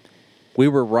trip. We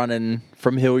were running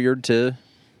from Hilliard to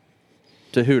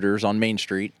Hooters on Main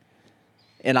Street,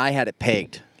 and I had it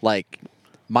pegged. Like,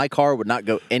 my car would not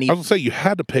go any. I was going to say, you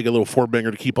had to peg a little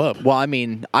four-banger to keep up. Well, I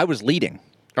mean, I was leading.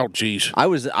 Oh, geez. I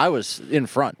was in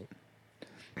front.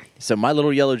 So my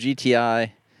little yellow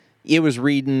GTI, it was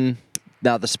reading.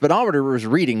 Now the speedometer was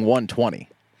reading 120.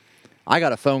 I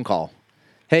got a phone call.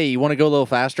 Hey, you want to go a little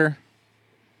faster?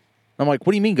 I'm like,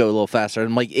 what do you mean go a little faster?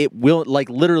 I'm like, it will, like,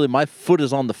 literally my foot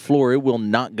is on the floor. It will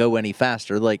not go any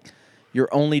faster. Like, you're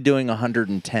only doing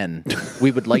 110.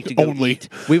 We would like to go eat.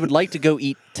 We would like to go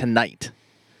eat tonight.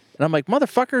 And I'm like,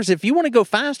 motherfuckers, if you want to go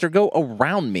faster, go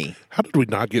around me. How did we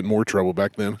not get in more trouble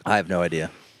back then? I have no idea.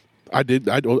 I did.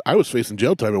 I was facing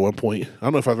jail time at one point. I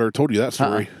don't know if I've ever told you that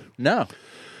story. No.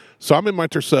 So I'm in my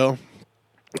Tercel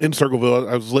in Circleville.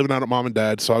 I was living out at mom and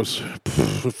dad, so I was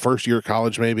first year of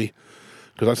college maybe,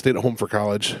 because I stayed at home for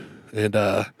college. And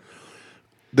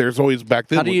there's always back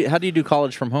then. How do you do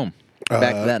college from home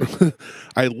back then?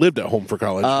 I lived at home for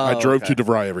college. I drove to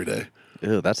DeVry every day.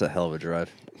 Ew, that's a hell of a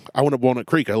drive. I went up Walnut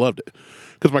Creek. I loved it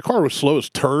because my car was slow as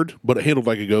turd, but it handled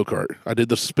like a go-kart. I did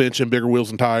the suspension, bigger wheels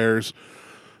and tires,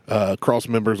 cross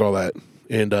members, all that.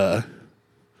 And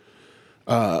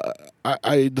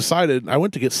I decided I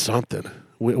went to get something.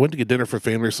 We went to get dinner for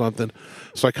family or something.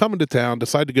 So I come into town,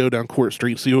 decide to go down Court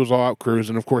Street, see who was all out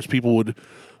cruising. Of course, people would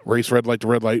race red light to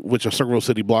red light, which a Circleville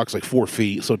City block's like 4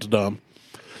 feet, so it's dumb.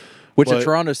 Which a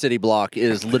Toronto City block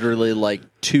is literally like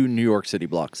 2 New York City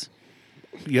blocks.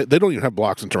 Yeah, they don't even have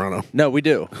blocks in Toronto. No, we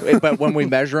do. But when we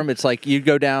measure them, it's like you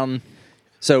go down.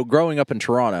 So growing up in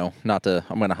Toronto,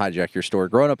 I'm going to hijack your story.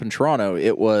 Growing up in Toronto,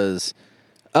 it was,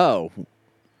 well,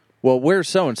 where's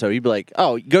so-and-so? You'd be like,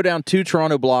 you go down 2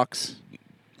 Toronto blocks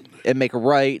and make a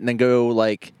right, and then go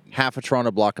like half a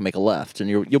Toronto block and make a left, and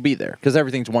you'll be there because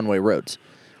everything's one-way roads.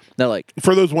 They're like,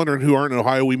 for those wondering who aren't in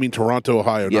Ohio, we mean Toronto,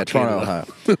 Ohio, not Toronto, Canada.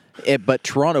 Ohio. But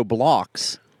Toronto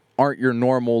blocks aren't your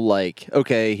normal, like,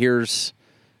 okay, here's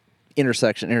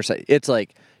intersection. It's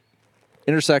like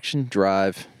intersection,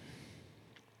 drive,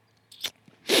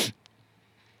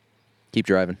 keep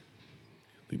driving.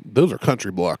 Those are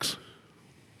country blocks.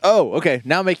 Oh, okay.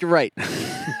 Now make it right.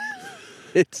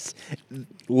 It's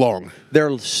long.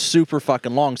 They're super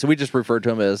fucking long, so we just refer to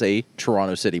them as a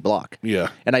Toronto City block. Yeah.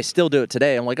 And I still do it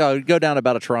today. I'm like, go down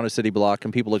about a Toronto City block,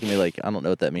 and people look at me like, I don't know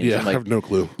what that means. Yeah, I'm like, I have no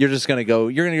clue. You're gonna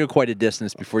go quite a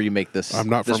distance before you make this. I'm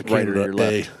not this from right Canada. or your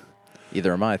left.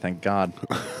 Either am I, thank God.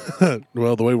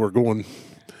 Well, the way we're going.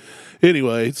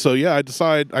 Anyway, so yeah,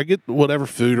 I get whatever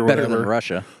food or Better whatever. than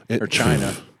Russia or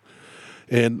China.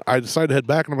 And I decided to head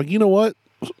back, and I'm like, you know what?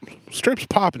 Strip's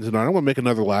popping tonight. I'm going to make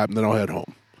another lap, and then I'll head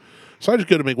home. So I just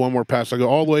go to make one more pass. I go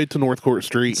all the way to North Court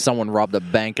Street. Someone robbed a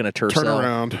bank in a Tercel. Turn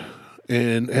around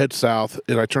and head south,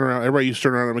 and I turn around. Everybody used to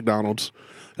turn around at McDonald's,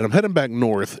 and I'm heading back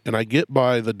north, and I get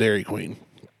by the Dairy Queen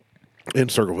in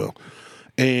Circleville.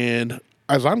 And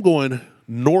as I'm going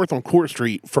north on Court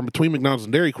Street from between McDonald's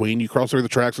and Dairy Queen, you cross over the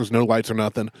tracks, there's no lights or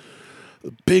nothing.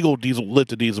 Big old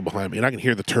lifted diesel behind me, and I can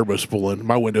hear the turbo spooling.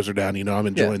 My windows are down, I'm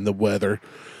enjoying the weather.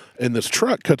 And this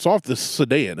truck cuts off this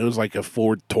sedan. It was like a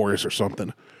Ford Taurus or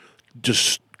something.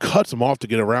 Just cuts him off to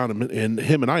get around him, and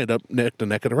him and I end up neck to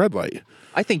neck at a red light.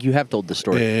 I think you have told the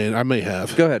story. And I may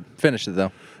have. Go ahead. Finish it,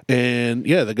 though. And,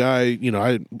 yeah, the guy,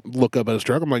 I look up at his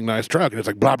truck. I'm like, nice truck. And it's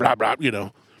like, blah, blah, blah,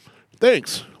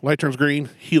 Thanks. Light turns green.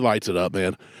 He lights it up,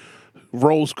 man.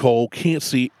 Rolls cold. Can't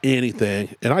see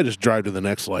anything. And I just drive to the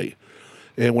next light.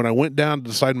 And when I went down to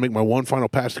decide to make my one final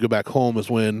pass to go back home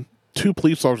is when 2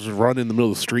 police officers run in the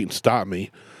middle of the street and stop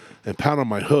me and pound on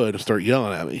my hood and start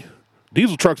yelling at me.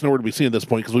 Diesel truck's nowhere to be seen at this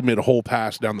point because we made a whole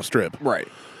pass down the strip. Right.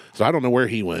 So I don't know where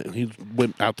he went. He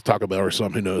went out to Taco Bell or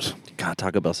something. Who knows? God,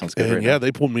 Taco Bell sounds good. And right yeah, now.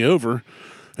 they pulled me over.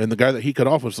 And the guy that he cut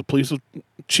off was the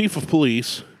chief of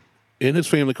police in his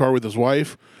family car with his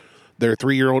wife, their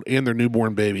 3-year-old, and their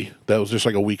newborn baby. That was just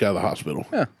like a week out of the hospital.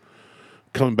 Yeah.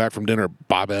 Coming back from dinner at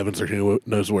Bob Evans or who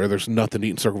knows where. There's nothing to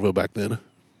eat in Circleville back then.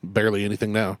 Barely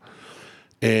anything now.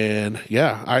 And,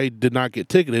 yeah, I did not get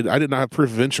ticketed. I did not have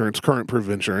current proof of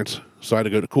insurance, so I had to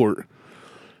go to court.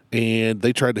 And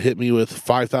they tried to hit me with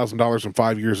 $5,000 and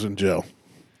 5 years in jail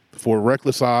for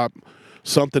reckless op,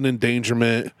 something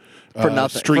endangerment, For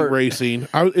nothing. street racing.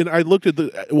 I looked at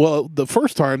the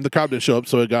first time the cop didn't show up,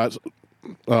 so it got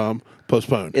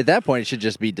postponed. At that point, it should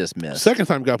just be dismissed. Second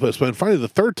time got postponed. Finally, the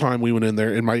third time we went in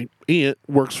there, and my aunt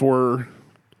works for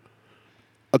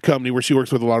a company where she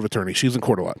works with a lot of attorneys. She's in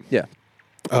court a lot. Yeah.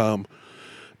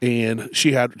 And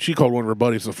she called one of her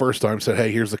buddies the first time, said,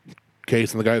 "Hey, here's the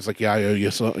case," and the guy's like, "Yeah, I owe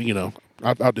you, so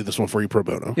I'll do this one for you pro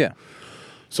bono." Yeah.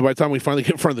 So by the time we finally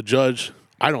get in front of the judge,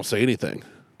 I don't say anything.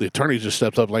 The attorney just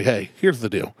steps up like, "Hey, here's the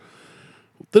deal.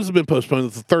 This has been postponed.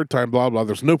 It's the third time, blah, blah.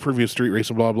 There's no previous street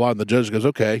racing, blah, blah." And the judge goes,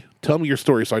 "Okay, tell me your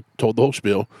story." So I told the whole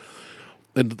spiel.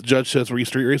 And the judge says, "Were you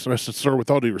street racing?" I said, "Sir,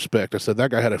 with all due respect," I said,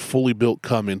 "that guy had a fully built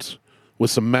Cummins with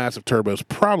some massive turbos,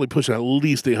 probably pushing at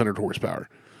least 800 horsepower.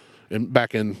 And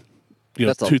back in,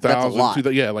 That's a 2000, lot.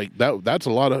 2000, yeah, like that's a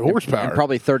lot of horsepower. And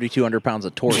probably 3,200 pounds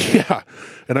of torque. Yeah.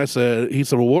 And he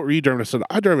said, "Well, what were you driving?" I said,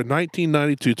 "I drove a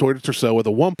 1992 Toyota Tercel with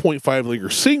a 1.5 liter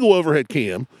single overhead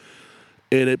cam,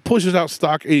 and it pushes out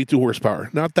stock 82 horsepower."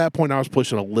 Now, at that point, I was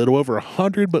pushing a little over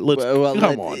 100, but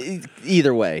come on.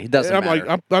 Either way, it doesn't I'm matter.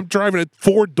 like, I'm driving a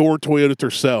 4-door Toyota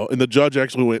Tercel, and the judge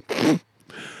actually went,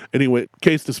 and he went,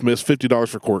 "Case dismissed, $50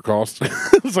 for court costs."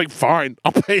 It's like, fine,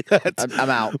 I'll pay that. I'm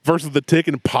out. Versus the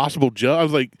ticket and possible judge. I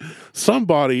was like,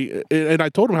 somebody, and I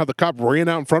told him how the cop ran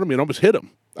out in front of me and almost hit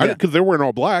him. Yeah. Because they were wearing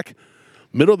all black,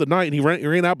 middle of the night, and he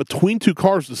ran out between two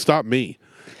cars to stop me.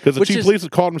 Because the chief of police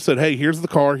had called him and said, "Hey, here's the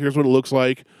car, here's what it looks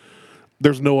like.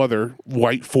 There's no other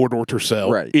white 4-door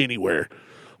Tercel anywhere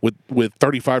with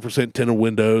 35% tinted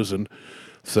windows." And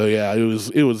so yeah,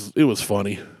 it was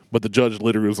funny. But the judge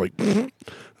literally was like, I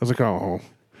was like, "Oh,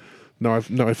 no,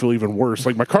 I feel even worse."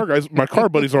 Like my car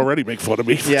buddies already make fun of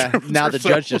me. Yeah, now the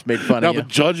judge just made fun of you. Now the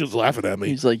judge is laughing at me.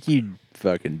 He's like, "You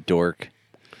fucking dork."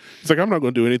 He's like, "I'm not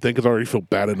going to do anything because I already feel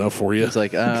bad enough for you." It's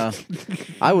like,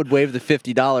 I would waive the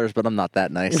 $50, but I'm not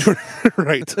that nice.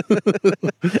 Right.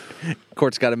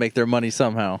 Court's got to make their money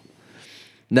somehow.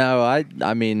 No,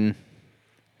 I mean,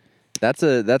 that's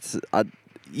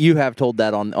you have told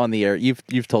that on the air.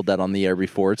 You've told that on the air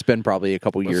before. It's been probably a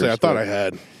couple years. I thought I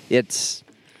had. That's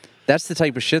the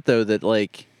type of shit though that,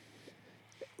 like,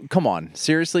 come on,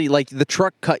 seriously, like the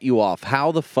truck cut you off.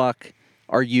 How the fuck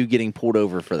are you getting pulled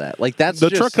over for that? Like that's the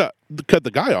truck cut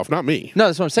the guy off, not me. No,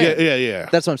 that's what I'm saying. Yeah.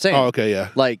 That's what I'm saying. Oh, okay, yeah.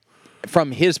 Like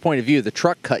from his point of view, the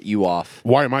truck cut you off.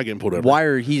 Why am I getting pulled over?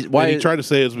 Why he tried to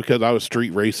say it's because I was street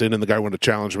racing and the guy wanted to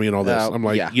challenge me and all this. I'm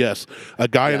like, yes, a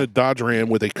guy in a Dodge Ram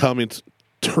with a Cummins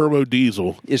turbo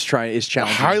diesel is challenging,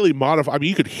 highly modified. I mean,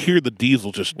 you could hear the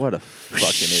diesel just what a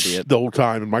fucking idiot the whole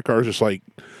time, and my car's just like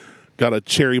got a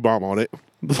cherry bomb on it.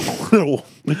 Little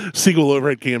single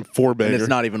overhead cam 4-banger. And it's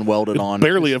not even welded on.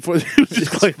 Barely. It was just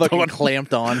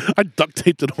clamped on. I duct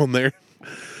taped it on there.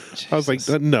 Jesus. I was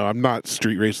like, no, I'm not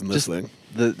street racing this thing.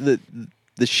 The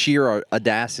sheer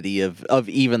audacity of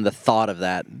even the thought of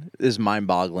that is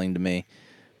mind-boggling to me.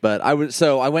 But I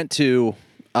went to,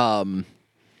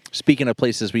 speaking of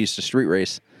places we used to street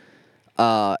race,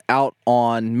 out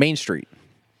on Main Street.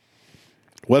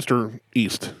 Western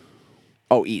East.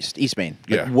 Oh, East Main.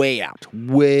 Like yeah. Way out.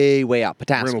 Way out.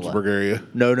 Pataskala. Reynoldsburg area.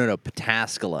 No.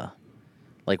 Pataskala.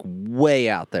 Like way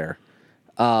out there.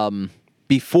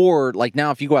 Before, like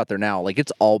now, if you go out there now, like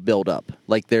it's all built up.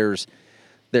 Like there's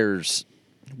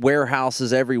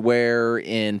warehouses everywhere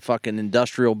in fucking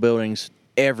industrial buildings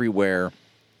everywhere.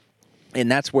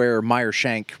 And that's where Meyer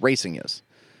Shank Racing is.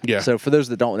 Yeah. So for those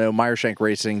that don't know, Meyer Shank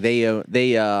Racing, they do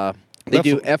not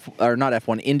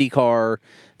F1 IndyCar.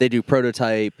 They do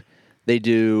prototype. They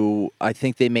do, I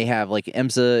think they may have like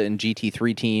IMSA and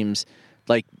GT3 teams,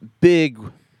 like big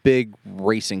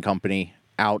racing company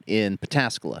out in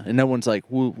Pataskala. And no one's like,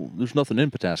 well, there's nothing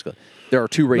in Pataskala. There are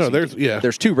two racing teams. Yeah.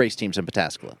 There's two race teams in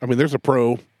Pataskala. I mean, there's a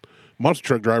pro monster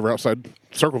truck driver outside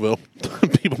Circleville.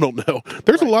 People don't know.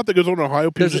 There's a lot that goes on in Ohio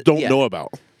people just don't know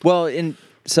about. Well,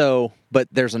 but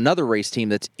there's another race team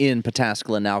that's in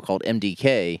Pataskala now called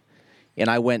MDK, and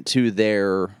I went to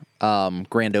their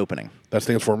grand opening. That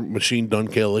stands for Machine Done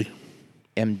Kelly.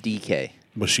 MDK.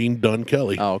 Machine Done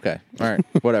Kelly. Oh, okay. All right.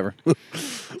 Whatever.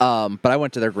 But I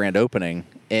went to their grand opening,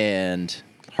 and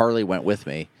Harley went with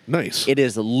me. Nice. It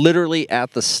is literally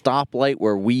at the stoplight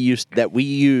where we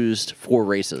used for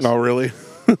races. Oh, really?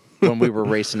 When we were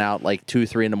racing out like 2,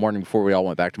 3 in the morning before we all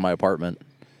went back to my apartment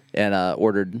and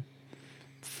ordered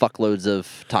fuckloads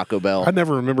of Taco Bell. I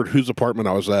never remembered whose apartment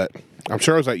I was at. I'm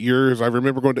sure I was at yours. I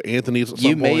remember going to Anthony's at some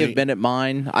point. You may have been at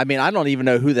mine. I mean, I don't even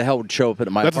know who the hell would show up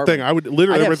at my apartment. That's the thing. I would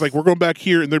literally, everybody's like, we're going back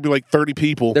here, and there'd be like 30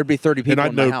 people. There'd be 30 people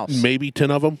in my house. And I'd know maybe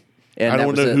 10 of them. And I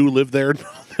don't know who lived there.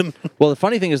 Well, the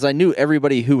funny thing is I knew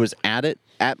everybody who was at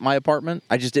my apartment.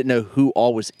 I just didn't know who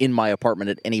all was in my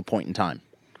apartment at any point in time.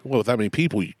 Well, with that many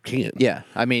people, you can't. Yeah.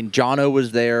 I mean, Jono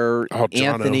was there. Oh, Jono.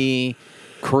 Anthony,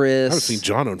 Chris. I haven't seen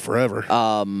Jono in forever.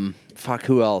 Fuck,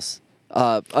 who else?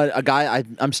 A guy,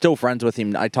 I'm still friends with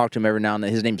him. I talk to him every now and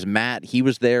then. His name's Matt. He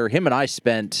was there. Him and I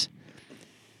spent,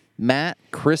 Matt,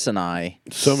 Chris, and I.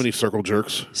 So many circle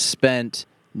jerks. Spent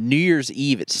New Year's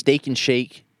Eve at Steak and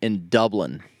Shake in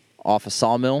Dublin, off a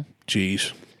Sawmill.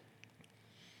 Jeez.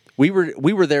 We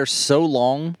were there so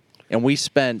long, and we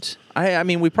spent. I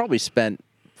mean, we probably spent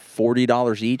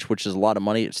 $40 each, which is a lot of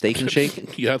money at Steak and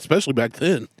Shake. Yeah, especially back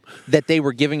then. That they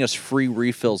were giving us free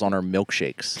refills on our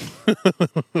milkshakes.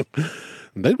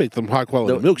 They make them high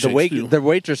quality milkshakes too. The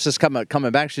waitress is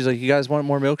coming back. She's like, "You guys want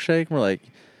more milkshake?" And we're like,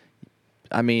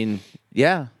 "I mean,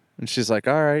 yeah." And she's like,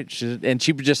 "All right." She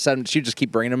would just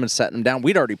keep bringing them and setting them down.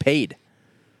 We'd already paid.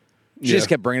 She just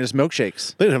kept bringing us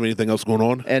milkshakes. They didn't have anything else going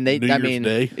on. And New Year's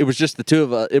Day. It was just the two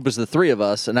of us. It was the three of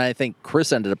us, and I think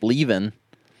Chris ended up leaving.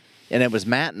 And it was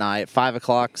Matt and I at 5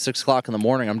 o'clock, 6 o'clock in the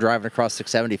morning. I'm driving across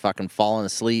 670, fucking falling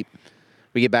asleep.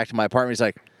 We get back to my apartment. He's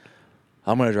like,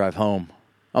 "I'm gonna drive home."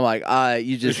 I'm like,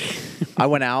 you just. I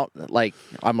went out.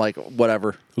 I'm like,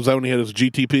 whatever. Was that when he had his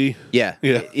GTP? Yeah,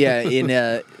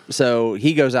 yeah. So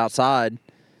he goes outside,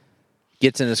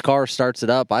 gets in his car, starts it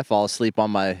up. I fall asleep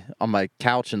on my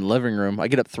couch in the living room. I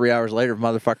get up 3 hours later,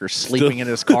 motherfucker's sleeping in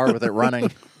his car with it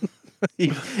running.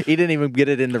 He didn't even get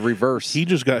it in the reverse. He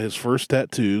just got his first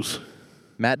tattoos.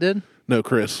 Matt did? No,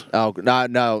 Chris. Oh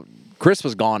no. Chris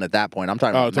was gone at that point. I'm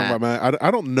talking about Matt.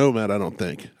 I don't know Matt. I don't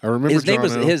think I remember.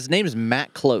 His name is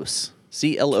Matt Close.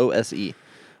 Close.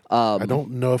 I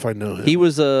don't know if I know him. He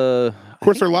was Of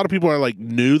course, there are a lot of people I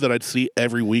knew that I'd see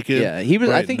every weekend. Yeah, he was.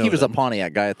 I think he was a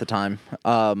Pontiac guy at the time.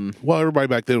 Well, everybody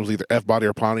back then was either F-Body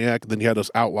or Pontiac. Then you had those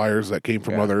outliers that came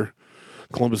from other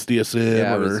Columbus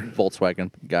DSM or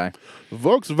Volkswagen guy.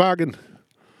 Volkswagen.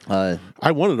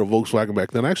 I wanted a Volkswagen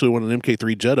back then. I actually wanted an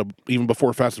MK3 Jetta even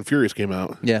before Fast and Furious came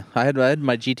out. Yeah, I had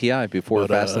my GTI before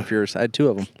Fast and Furious. I had two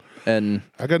of them, and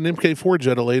I got an MK4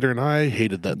 Jetta later, and I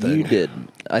hated that thing. You did.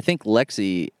 I think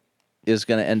Lexi is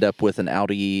going to end up with an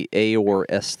Audi A or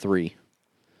S3.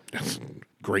 That's a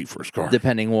great first car.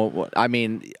 Depending what I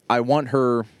mean, I want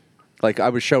her. I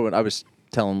was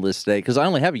telling Liz today because I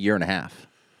only have a year and a half.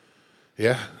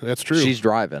 Yeah, that's true. She's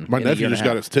driving. My nephew just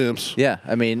got his temps. Yeah,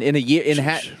 I mean, in a year,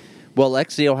 well,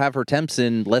 Lexi will have her temps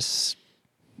in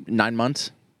 9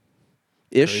 months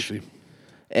ish. Crazy.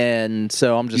 And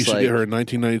so I'm just you should get her a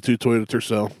 1992 Toyota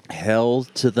Tercel. Hell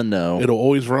to the no. It'll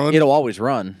always run. It'll always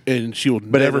run. And she will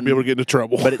never be able to get into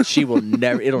trouble. But she will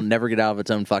never. It'll never get out of its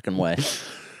own fucking way.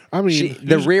 I mean,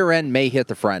 the rear end may hit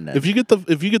the front end. If you get the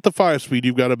 5-speed,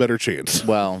 you've got a better chance.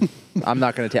 Well, I'm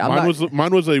not going to tell.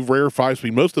 Mine was a rare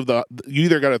 5-speed. Most of you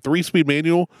either got a 3-speed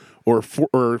manual or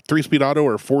 3-speed auto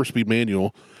or a 4-speed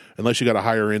manual, unless you got a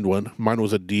higher end one. Mine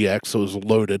was a DX, so it was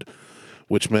loaded,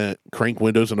 which meant crank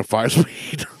windows and a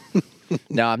 5-speed.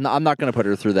 No, I'm not going to put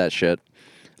her through that shit.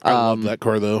 I love that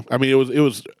car though. I mean, it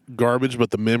was garbage,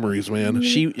 but the memories, man.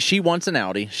 She wants an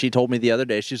Audi. She told me the other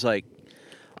day. She's like,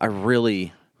 I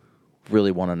really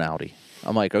want an Audi.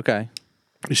 I'm like, okay.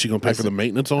 Is she going to pay for the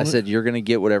maintenance on it? I said, you're going to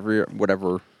get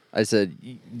whatever. I said,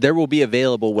 there will be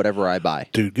available whatever I buy.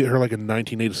 Dude, get her like a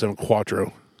 1987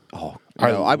 Quattro. Oh,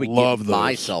 no, I would love give those.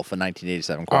 myself a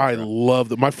 1987 Quattro. I love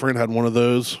that. My friend had one of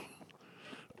those.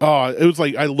 Oh, it was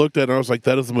like, I looked at it and I was like,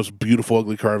 that is the most beautiful,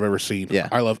 ugly car I've ever seen. Yeah.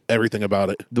 I love everything about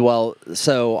it. Well,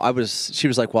 so she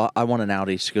was like, well, I want an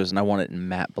Audi. She goes, and I want it in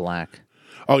matte black.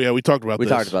 Oh, yeah, we talked about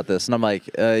this. And I'm like,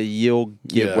 you'll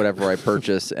get whatever I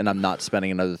purchase, and I'm not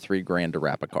spending another $3,000 to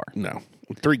wrap a car. No.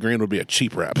 $3,000 would be a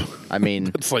cheap wrap. I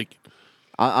mean, it's like,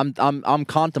 I'm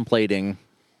contemplating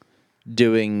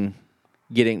getting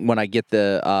when I get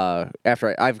the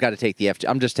after I've got to take the FJ.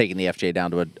 I'm just taking the FJ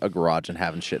down to a garage and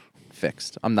having shit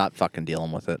fixed. I'm not fucking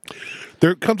dealing with it.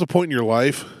 There comes a point in your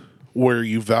life where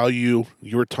you value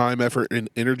your time, effort, and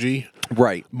energy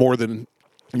more than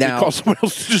now, it costs someone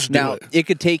else to just do it. It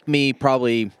could take me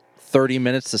probably 30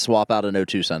 minutes to swap out an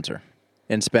O2 sensor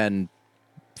and spend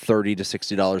 $30 to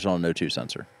 $60 on an O2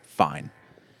 sensor. Fine.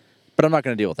 But I'm not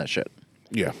going to deal with that shit.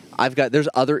 Yeah. There's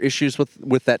other issues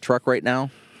with that truck right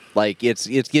now. Like it's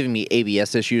giving me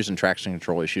ABS issues and traction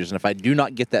control issues. And if I do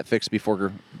not get that fixed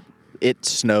before it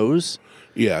snows,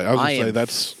 yeah, I was going to say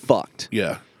that's fucked.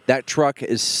 Yeah. That truck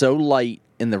is so light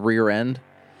in the rear end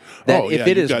that if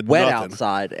it is wet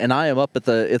outside and I am up at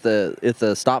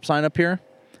the stop sign up here,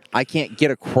 I can't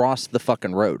get across the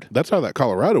fucking road. That's how that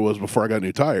Colorado was before I got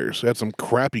new tires. It had some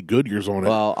crappy Goodyears on it.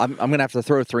 Well, I'm going to have to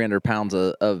throw 300 pounds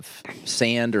of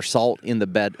sand or salt in the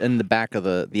back of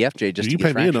the FJ just to get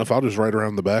you pay me enough, I'll just ride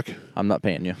around the back. I'm not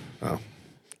paying you. Oh.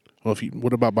 Well,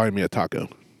 what about buying me a taco?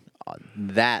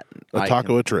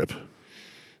 A trip.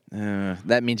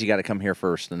 That means you got to come here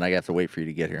first, and I have to wait for you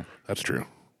to get here. That's true.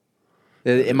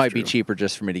 It might be cheaper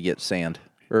just for me to get sand,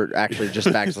 or actually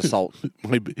just bags of salt.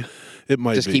 It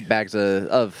might just be. keep bags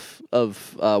of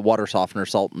water softener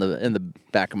salt in the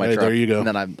back of my truck. There you go. And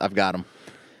then I've got them.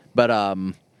 But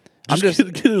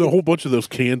Get in a whole bunch of those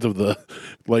cans of the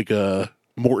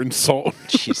Morton salt,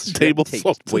 Jesus, table that takes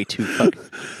salt. way too fucking.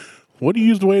 What do you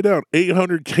use to weigh down?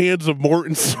 800 cans of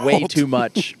Morton salt. Way too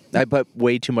much. I put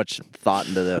way too much thought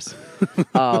into this.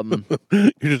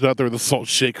 You're just out there with a salt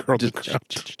shaker on the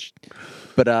ground.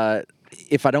 But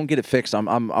if I don't get it fixed, I'm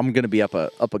gonna be up a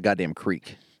goddamn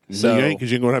creek. So You ain't,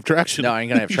 because you ain't going to have traction. No, I ain't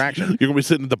gonna have traction. You're going to be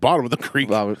sitting at the bottom of the creek.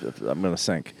 Well, I'm gonna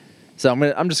sink. So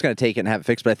I'm just gonna take it and have it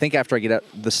fixed. But I think after I get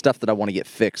the stuff that I want to get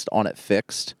fixed,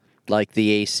 like the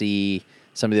AC,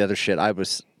 some of the other shit, I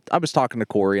was talking to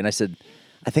Corey and I said,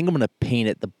 I think I'm gonna paint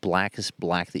it the blackest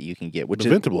black that you can get, which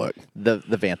The is Vanta Black. The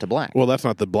Vanta Black. Well, that's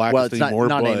not the blackest Well, it's anymore.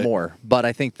 not but anymore. But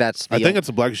I think that's. I think it's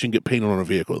the blackest you can get painted on a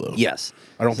vehicle, though. Yes.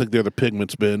 I don't think the other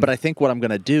pigment's been. But I think what I'm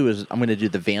gonna do is I'm gonna do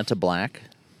the Vanta Black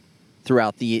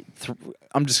throughout the.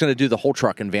 I'm just gonna do the whole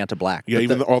truck in Vanta Black. yeah, But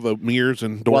even all the mirrors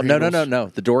and door handles. No.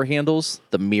 The door handles,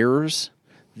 the mirrors,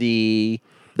 the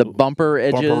bumper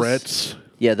edges. Bumperettes.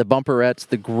 Yeah, the bumperettes,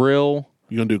 the grill.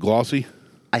 You going to do glossy?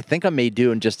 I think I may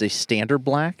do in just a standard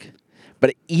black.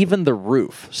 But even the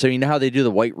roof. So you know how they do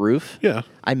the white roof? Yeah.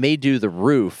 I may do the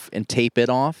roof and tape it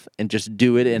off and just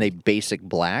do it in a basic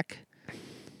black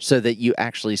so that you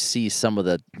actually see some of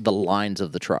the lines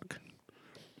of the truck.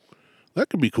 That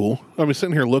could be cool. I mean,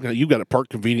 sitting here looking at it, you've got it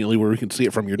parked conveniently where we can see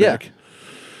it from your Yeah. deck.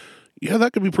 Yeah,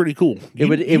 that could be pretty cool. You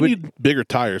would need bigger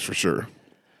tires for sure.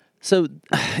 So,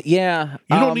 yeah.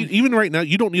 You don't need, even right now,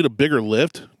 you don't need a bigger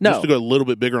lift. No. Just to go a little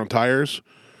bit bigger on tires.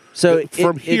 So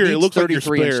From here, it needs looks like your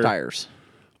 33-inch spare- tires.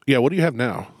 Yeah, what do you have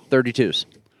now? 32s.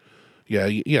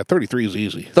 Yeah, 33 is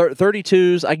easy.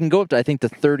 32s. I can go up to, I think, the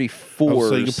 34s.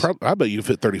 So you can I bet you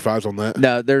can fit 35s on that.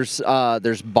 No,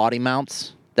 there's body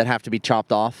mounts that have to be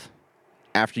chopped off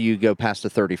after you go past the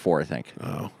 34, I think.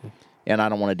 Oh. And I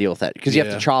don't want to deal with that because you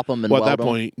have Yeah. to chop them and well, at weld that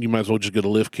point, you might as well just get a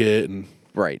lift kit and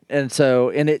Right. And so,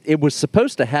 it was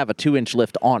supposed to have a 2-inch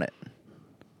lift on it.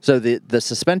 So the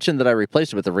suspension that I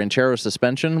replaced it with, the Ranchero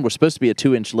suspension, was supposed to be a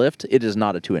 2-inch lift. It is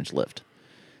not a 2-inch lift.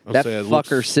 That say it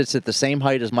fucker sits at the same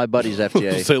height as my buddy's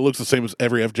FJ. say it looks the same as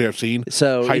every FJ I've seen.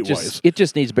 So height wise, it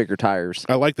just needs bigger tires.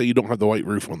 I like that you don't have the white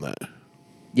roof on that.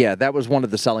 Yeah, that was one of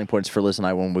the selling points for Liz and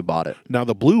I when we bought it. Now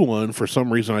the blue one, for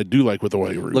some reason, I do like with the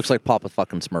white roof. Looks like Papa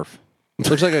fucking Smurf.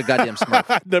 Looks like a goddamn Smurf.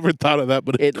 I never thought of that,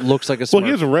 but It looks like a Smurf. well,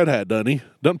 he has a red hat, doesn't he?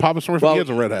 Doesn't Papa Smurf? Well, he has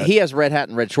a red hat. He has red hat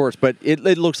and red shorts, but it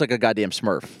looks like a goddamn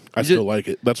Smurf. I still like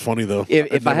it. That's funny though.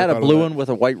 If I never had a thought of blue that. one with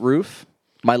a white roof,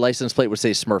 my license plate would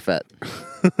say Smurfette.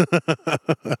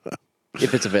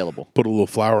 If it's available. Put a little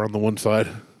flower on the one side.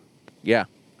 Yeah.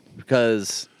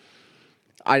 Because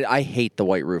I hate the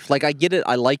white roof. Like, I get it.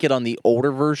 I like it on the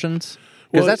older versions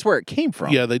because Well, that's where it came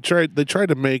from. Yeah, they tried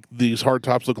to make these hard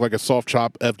tops look like a soft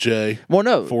chop FJ. Well,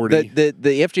 no. 40. The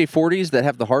FJ40s that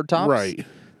have the hard tops, Right.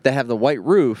 that have the white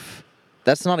roof,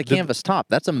 that's not a canvas top.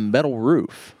 That's a metal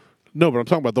roof. No, but I'm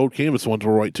talking about the old canvas ones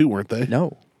were white too, weren't they?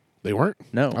 No. They weren't.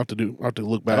 No. I have to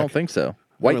look I back. don't think so. I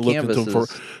White haven't looked canvas into them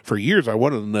is... for years. I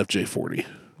wanted an FJ40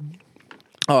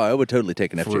 Oh, I would totally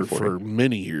take an for, FJ40. for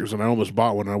many years, and I almost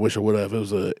bought one. And I wish I would have. It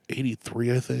was a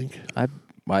 '83, I think.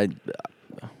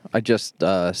 I just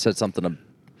said something.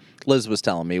 Liz was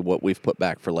telling me what we've put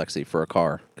back for Lexi for a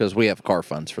car because we have car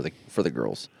funds for the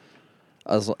girls.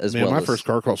 As Man, well my as first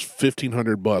car cost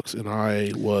 $1,500, and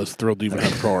I was thrilled to even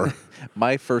have a car.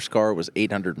 my first car was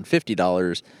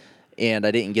 $850, and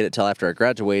I didn't get it till after I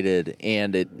graduated,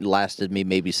 and it lasted me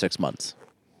maybe 6 months.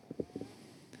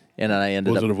 And then I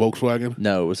ended Was up it a Volkswagen?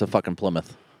 no, it was a fucking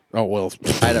Plymouth. Oh well,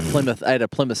 I had a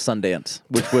Plymouth Sundance,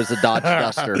 which was a Dodge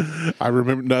Duster. I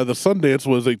remember. No, the Sundance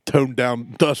was a toned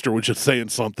down Duster, which is saying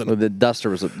something. The Duster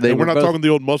was. And we're not talking the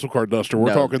old muscle car Duster. We're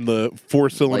No. talking the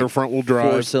 4-cylinder Like front wheel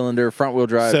drive, 4-cylinder front wheel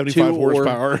drive, 75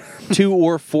 horsepower. 2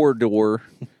 or 4 door,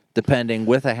 depending,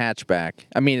 with a hatchback.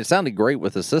 I mean, it sounded great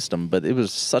with the system, but it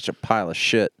was such a pile of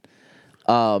shit.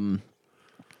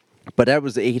 But that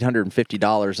was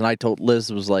 $850, and I told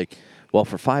Liz, was like, well,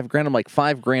 for $5,000, I'm like,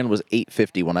 $5,000 was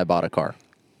 $850 when I bought a car.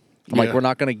 I'm like, Yeah. we're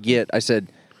not going to get. I said,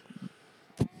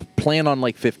 plan on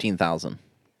like $15,000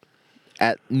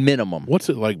 at minimum. What's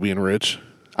it like being rich?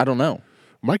 I don't know.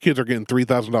 My kids are getting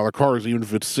 $3,000 cars, even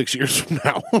if it's 6 years from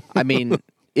now. I mean,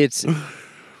 it's.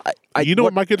 You know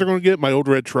what my kids are going to get? My old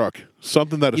red truck.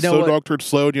 Something that is You know so what? doctored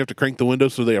slow, and you have to crank the window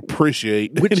so they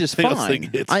appreciate. Which is anything else they fine.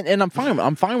 get. And I'm fine.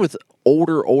 I'm fine with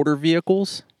older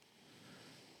vehicles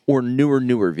or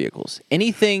newer vehicles.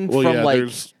 Anything Well, from yeah, like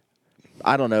there's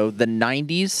I don't know, the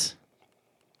 90s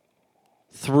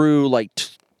through like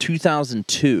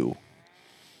 2002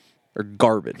 are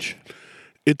garbage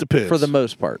it depends for the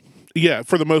most part. Yeah,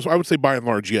 for the most, I would say by and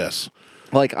large, yes.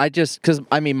 Like I just because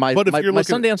I mean my But if my you're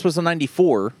looking- Sundance was a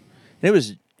 94 and it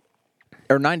was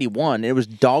or 91. It was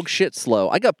dog shit slow.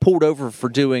 I got pulled over for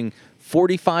doing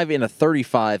 45 in a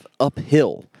 35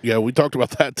 uphill. Yeah, we talked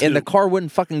about that too. And the car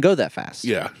wouldn't fucking go that fast.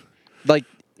 Yeah. Like,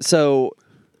 so,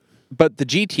 but the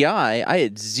GTI, I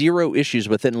had zero issues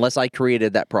with it unless I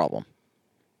created that problem.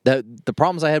 The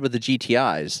problems I had with the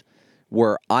GTIs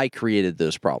were I created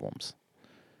those problems.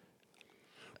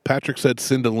 Patrick said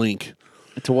send a link.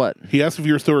 To what? He asked if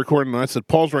you were still recording, and I said,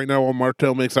 pause right now while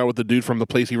Martel makes out with the dude from the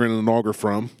place he rented an auger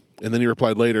from. And then he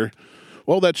replied later,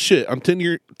 well, that's shit. I'm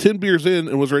 10 beers in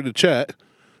and was ready to chat,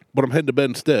 but I'm heading to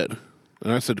bed instead.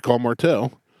 And I said, call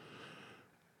Martel.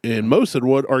 And Mo said,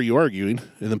 what are you arguing?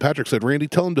 And then Patrick said, Randy,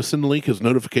 tell him to send the link. His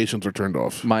notifications are turned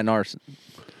off. Mine are.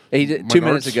 He did, 2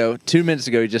 minutes ago. 2 minutes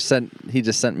ago, he just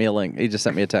sent me a link. He just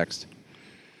sent me a text.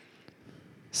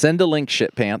 Send a link,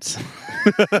 shit pants.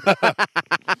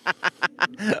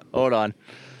 Hold on.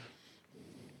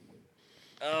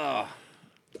 Oh,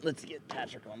 let's get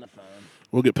Patrick on the phone.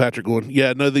 We'll get Patrick going.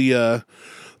 Yeah, no, the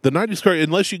 90s car,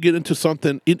 unless you get into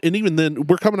something, and even then,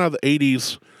 we're coming out of the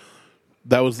 80s.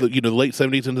 That was the late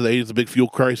 70s into the 80s, the big fuel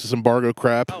crisis, embargo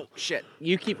crap. Oh, shit.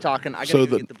 You keep talking. I got to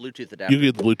get the Bluetooth adapter. You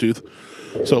get the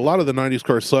Bluetooth. So a lot of the 90s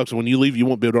cars sucks, and when you leave, you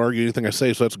won't be able to argue anything I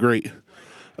say, so that's great.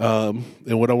 And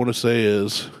what I want to say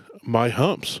is, my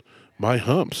humps, my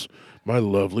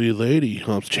lovely lady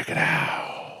humps. Check it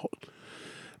out.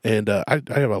 And I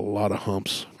have a lot of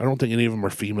humps. I don't think any of them are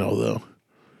female, though.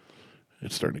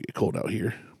 It's starting to get cold out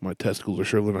here. My testicles are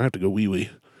shriveling. I have to go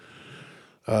wee-wee.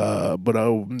 But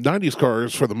 90s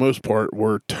cars, for the most part,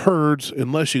 were turds,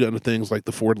 unless you got into things like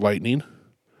the Ford Lightning,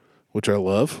 which I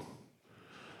love.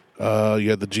 You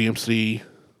had the GMC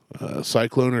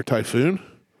Cyclone or Typhoon,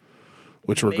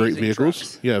 which were great vehicles.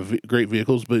 Trucks. Yeah, great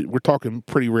vehicles, but we're talking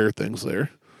pretty rare things there.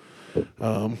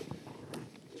 But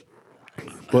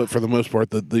for the most part,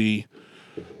 the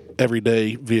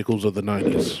everyday vehicles of the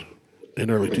 90s and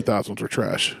early 2000s were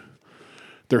trash.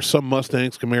 There's some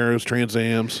Mustangs, Camaros, Trans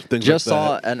Ams, things like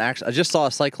that. I just saw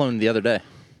a Cyclone the other day.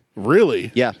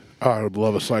 Really? Yeah. Oh, I would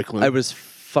love a Cyclone. It was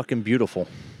fucking beautiful.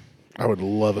 I would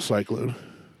love a Cyclone.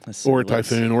 Or a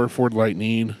Typhoon, or a Ford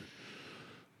Lightning.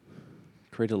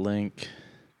 Create a link.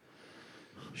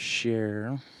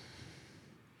 Share.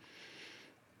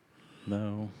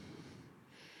 No.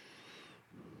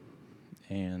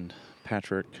 And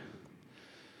Patrick.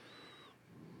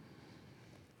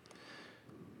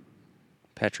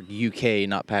 Patrick UK,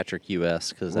 not Patrick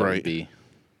US, because that would be.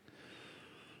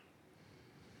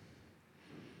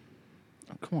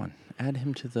 Oh, come on. Add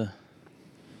him to the.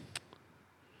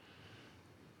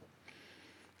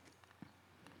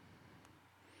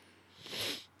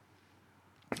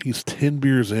 He's 10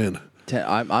 beers in.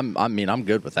 I'm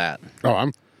good with that. Oh,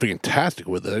 I'm fantastic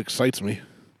with it. It excites me.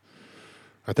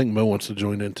 I think Mo wants to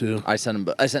join in too. I sent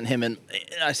him in.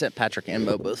 I sent Patrick and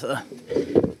Mo both. A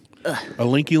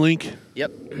linky link.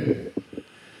 Yep.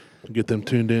 Get them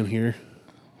tuned in here.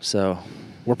 So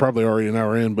we're probably already an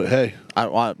hour in, but hey,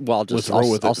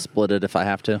 I'll split it if I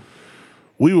have to.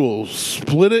 We will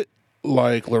split it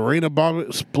like Lorena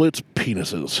Bobbitt splits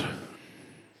penises.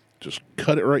 Just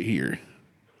cut it right here.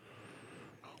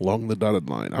 Along the dotted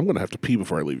line. I'm going to have to pee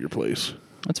before I leave your place.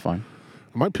 That's fine.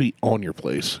 I might pee on your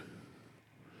place.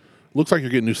 Looks like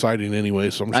you're getting new siding anyway,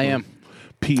 so I'm just going to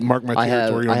pee, mark my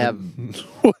territory.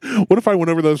 What if I went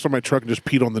over those on my truck and just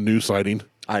peed on the new siding?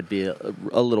 I'd be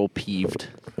a little peeved.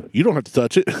 You don't have to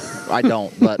touch it. I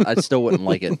don't, but I still wouldn't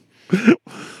like it.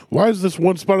 Why is this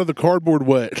one spot of the cardboard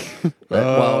wet?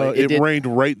 Well, it rained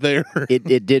right there.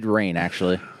 It did rain,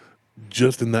 actually.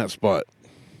 Just in that spot.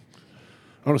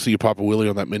 I want to see you pop a wheelie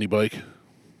on that mini bike.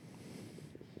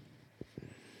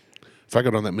 If I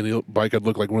got on that mini bike, I'd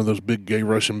look like one of those big gay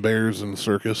Russian bears in the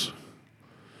circus.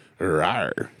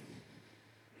 Rawr.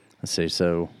 Let's see.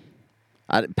 So,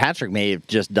 Patrick may have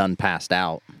just done passed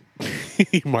out.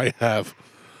 He might have.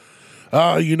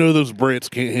 Those Brits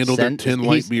can't handle their 10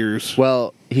 light beers.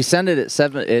 Well, he sent it at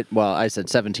 7. I said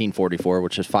 17:44,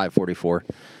 which is 5:44.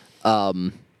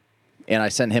 And I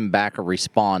sent him back a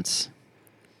response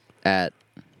at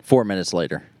 4 minutes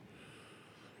later.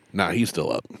 Nah, he's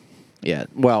still up. Yeah.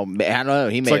 Well, I don't know.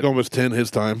 It's like almost 10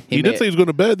 his time. He did say he was going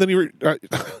to bed. Then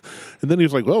and then he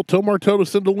was like, "Well, tell Martel to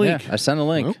send a link." Yeah, I sent a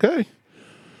link. Okay.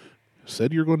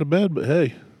 Said you're going to bed, but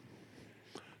hey,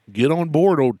 get on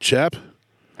board, old chap.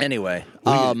 Anyway,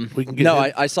 we can get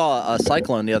I saw a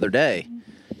Cyclone the other day,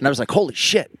 and I was like, "Holy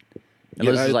shit!" And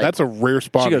that's a rare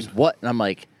spot. She goes, "What?" And I'm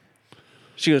like,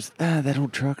 "She goes, that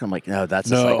old truck." I'm like, "No,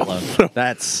 that's a Cyclone.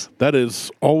 That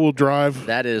is all-wheel drive.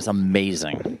 That is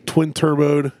amazing. Twin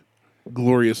turboed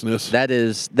gloriousness. That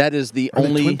is the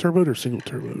only twin turboed or single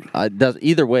turboed.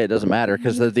 Either way, it doesn't matter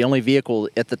because they're the only vehicle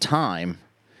at the time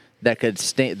that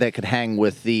could hang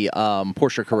with the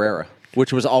Porsche Carrera,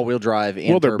 which was all-wheel drive and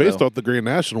Well, they're turbo. based off the Grand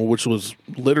National, which was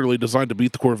literally designed to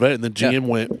beat the Corvette, and then GM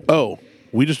went, "Oh,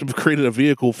 we just created a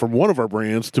vehicle from one of our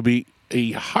brands to be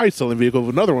a high-selling vehicle of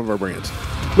another one of our brands.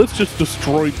 Let's just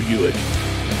destroy Buick."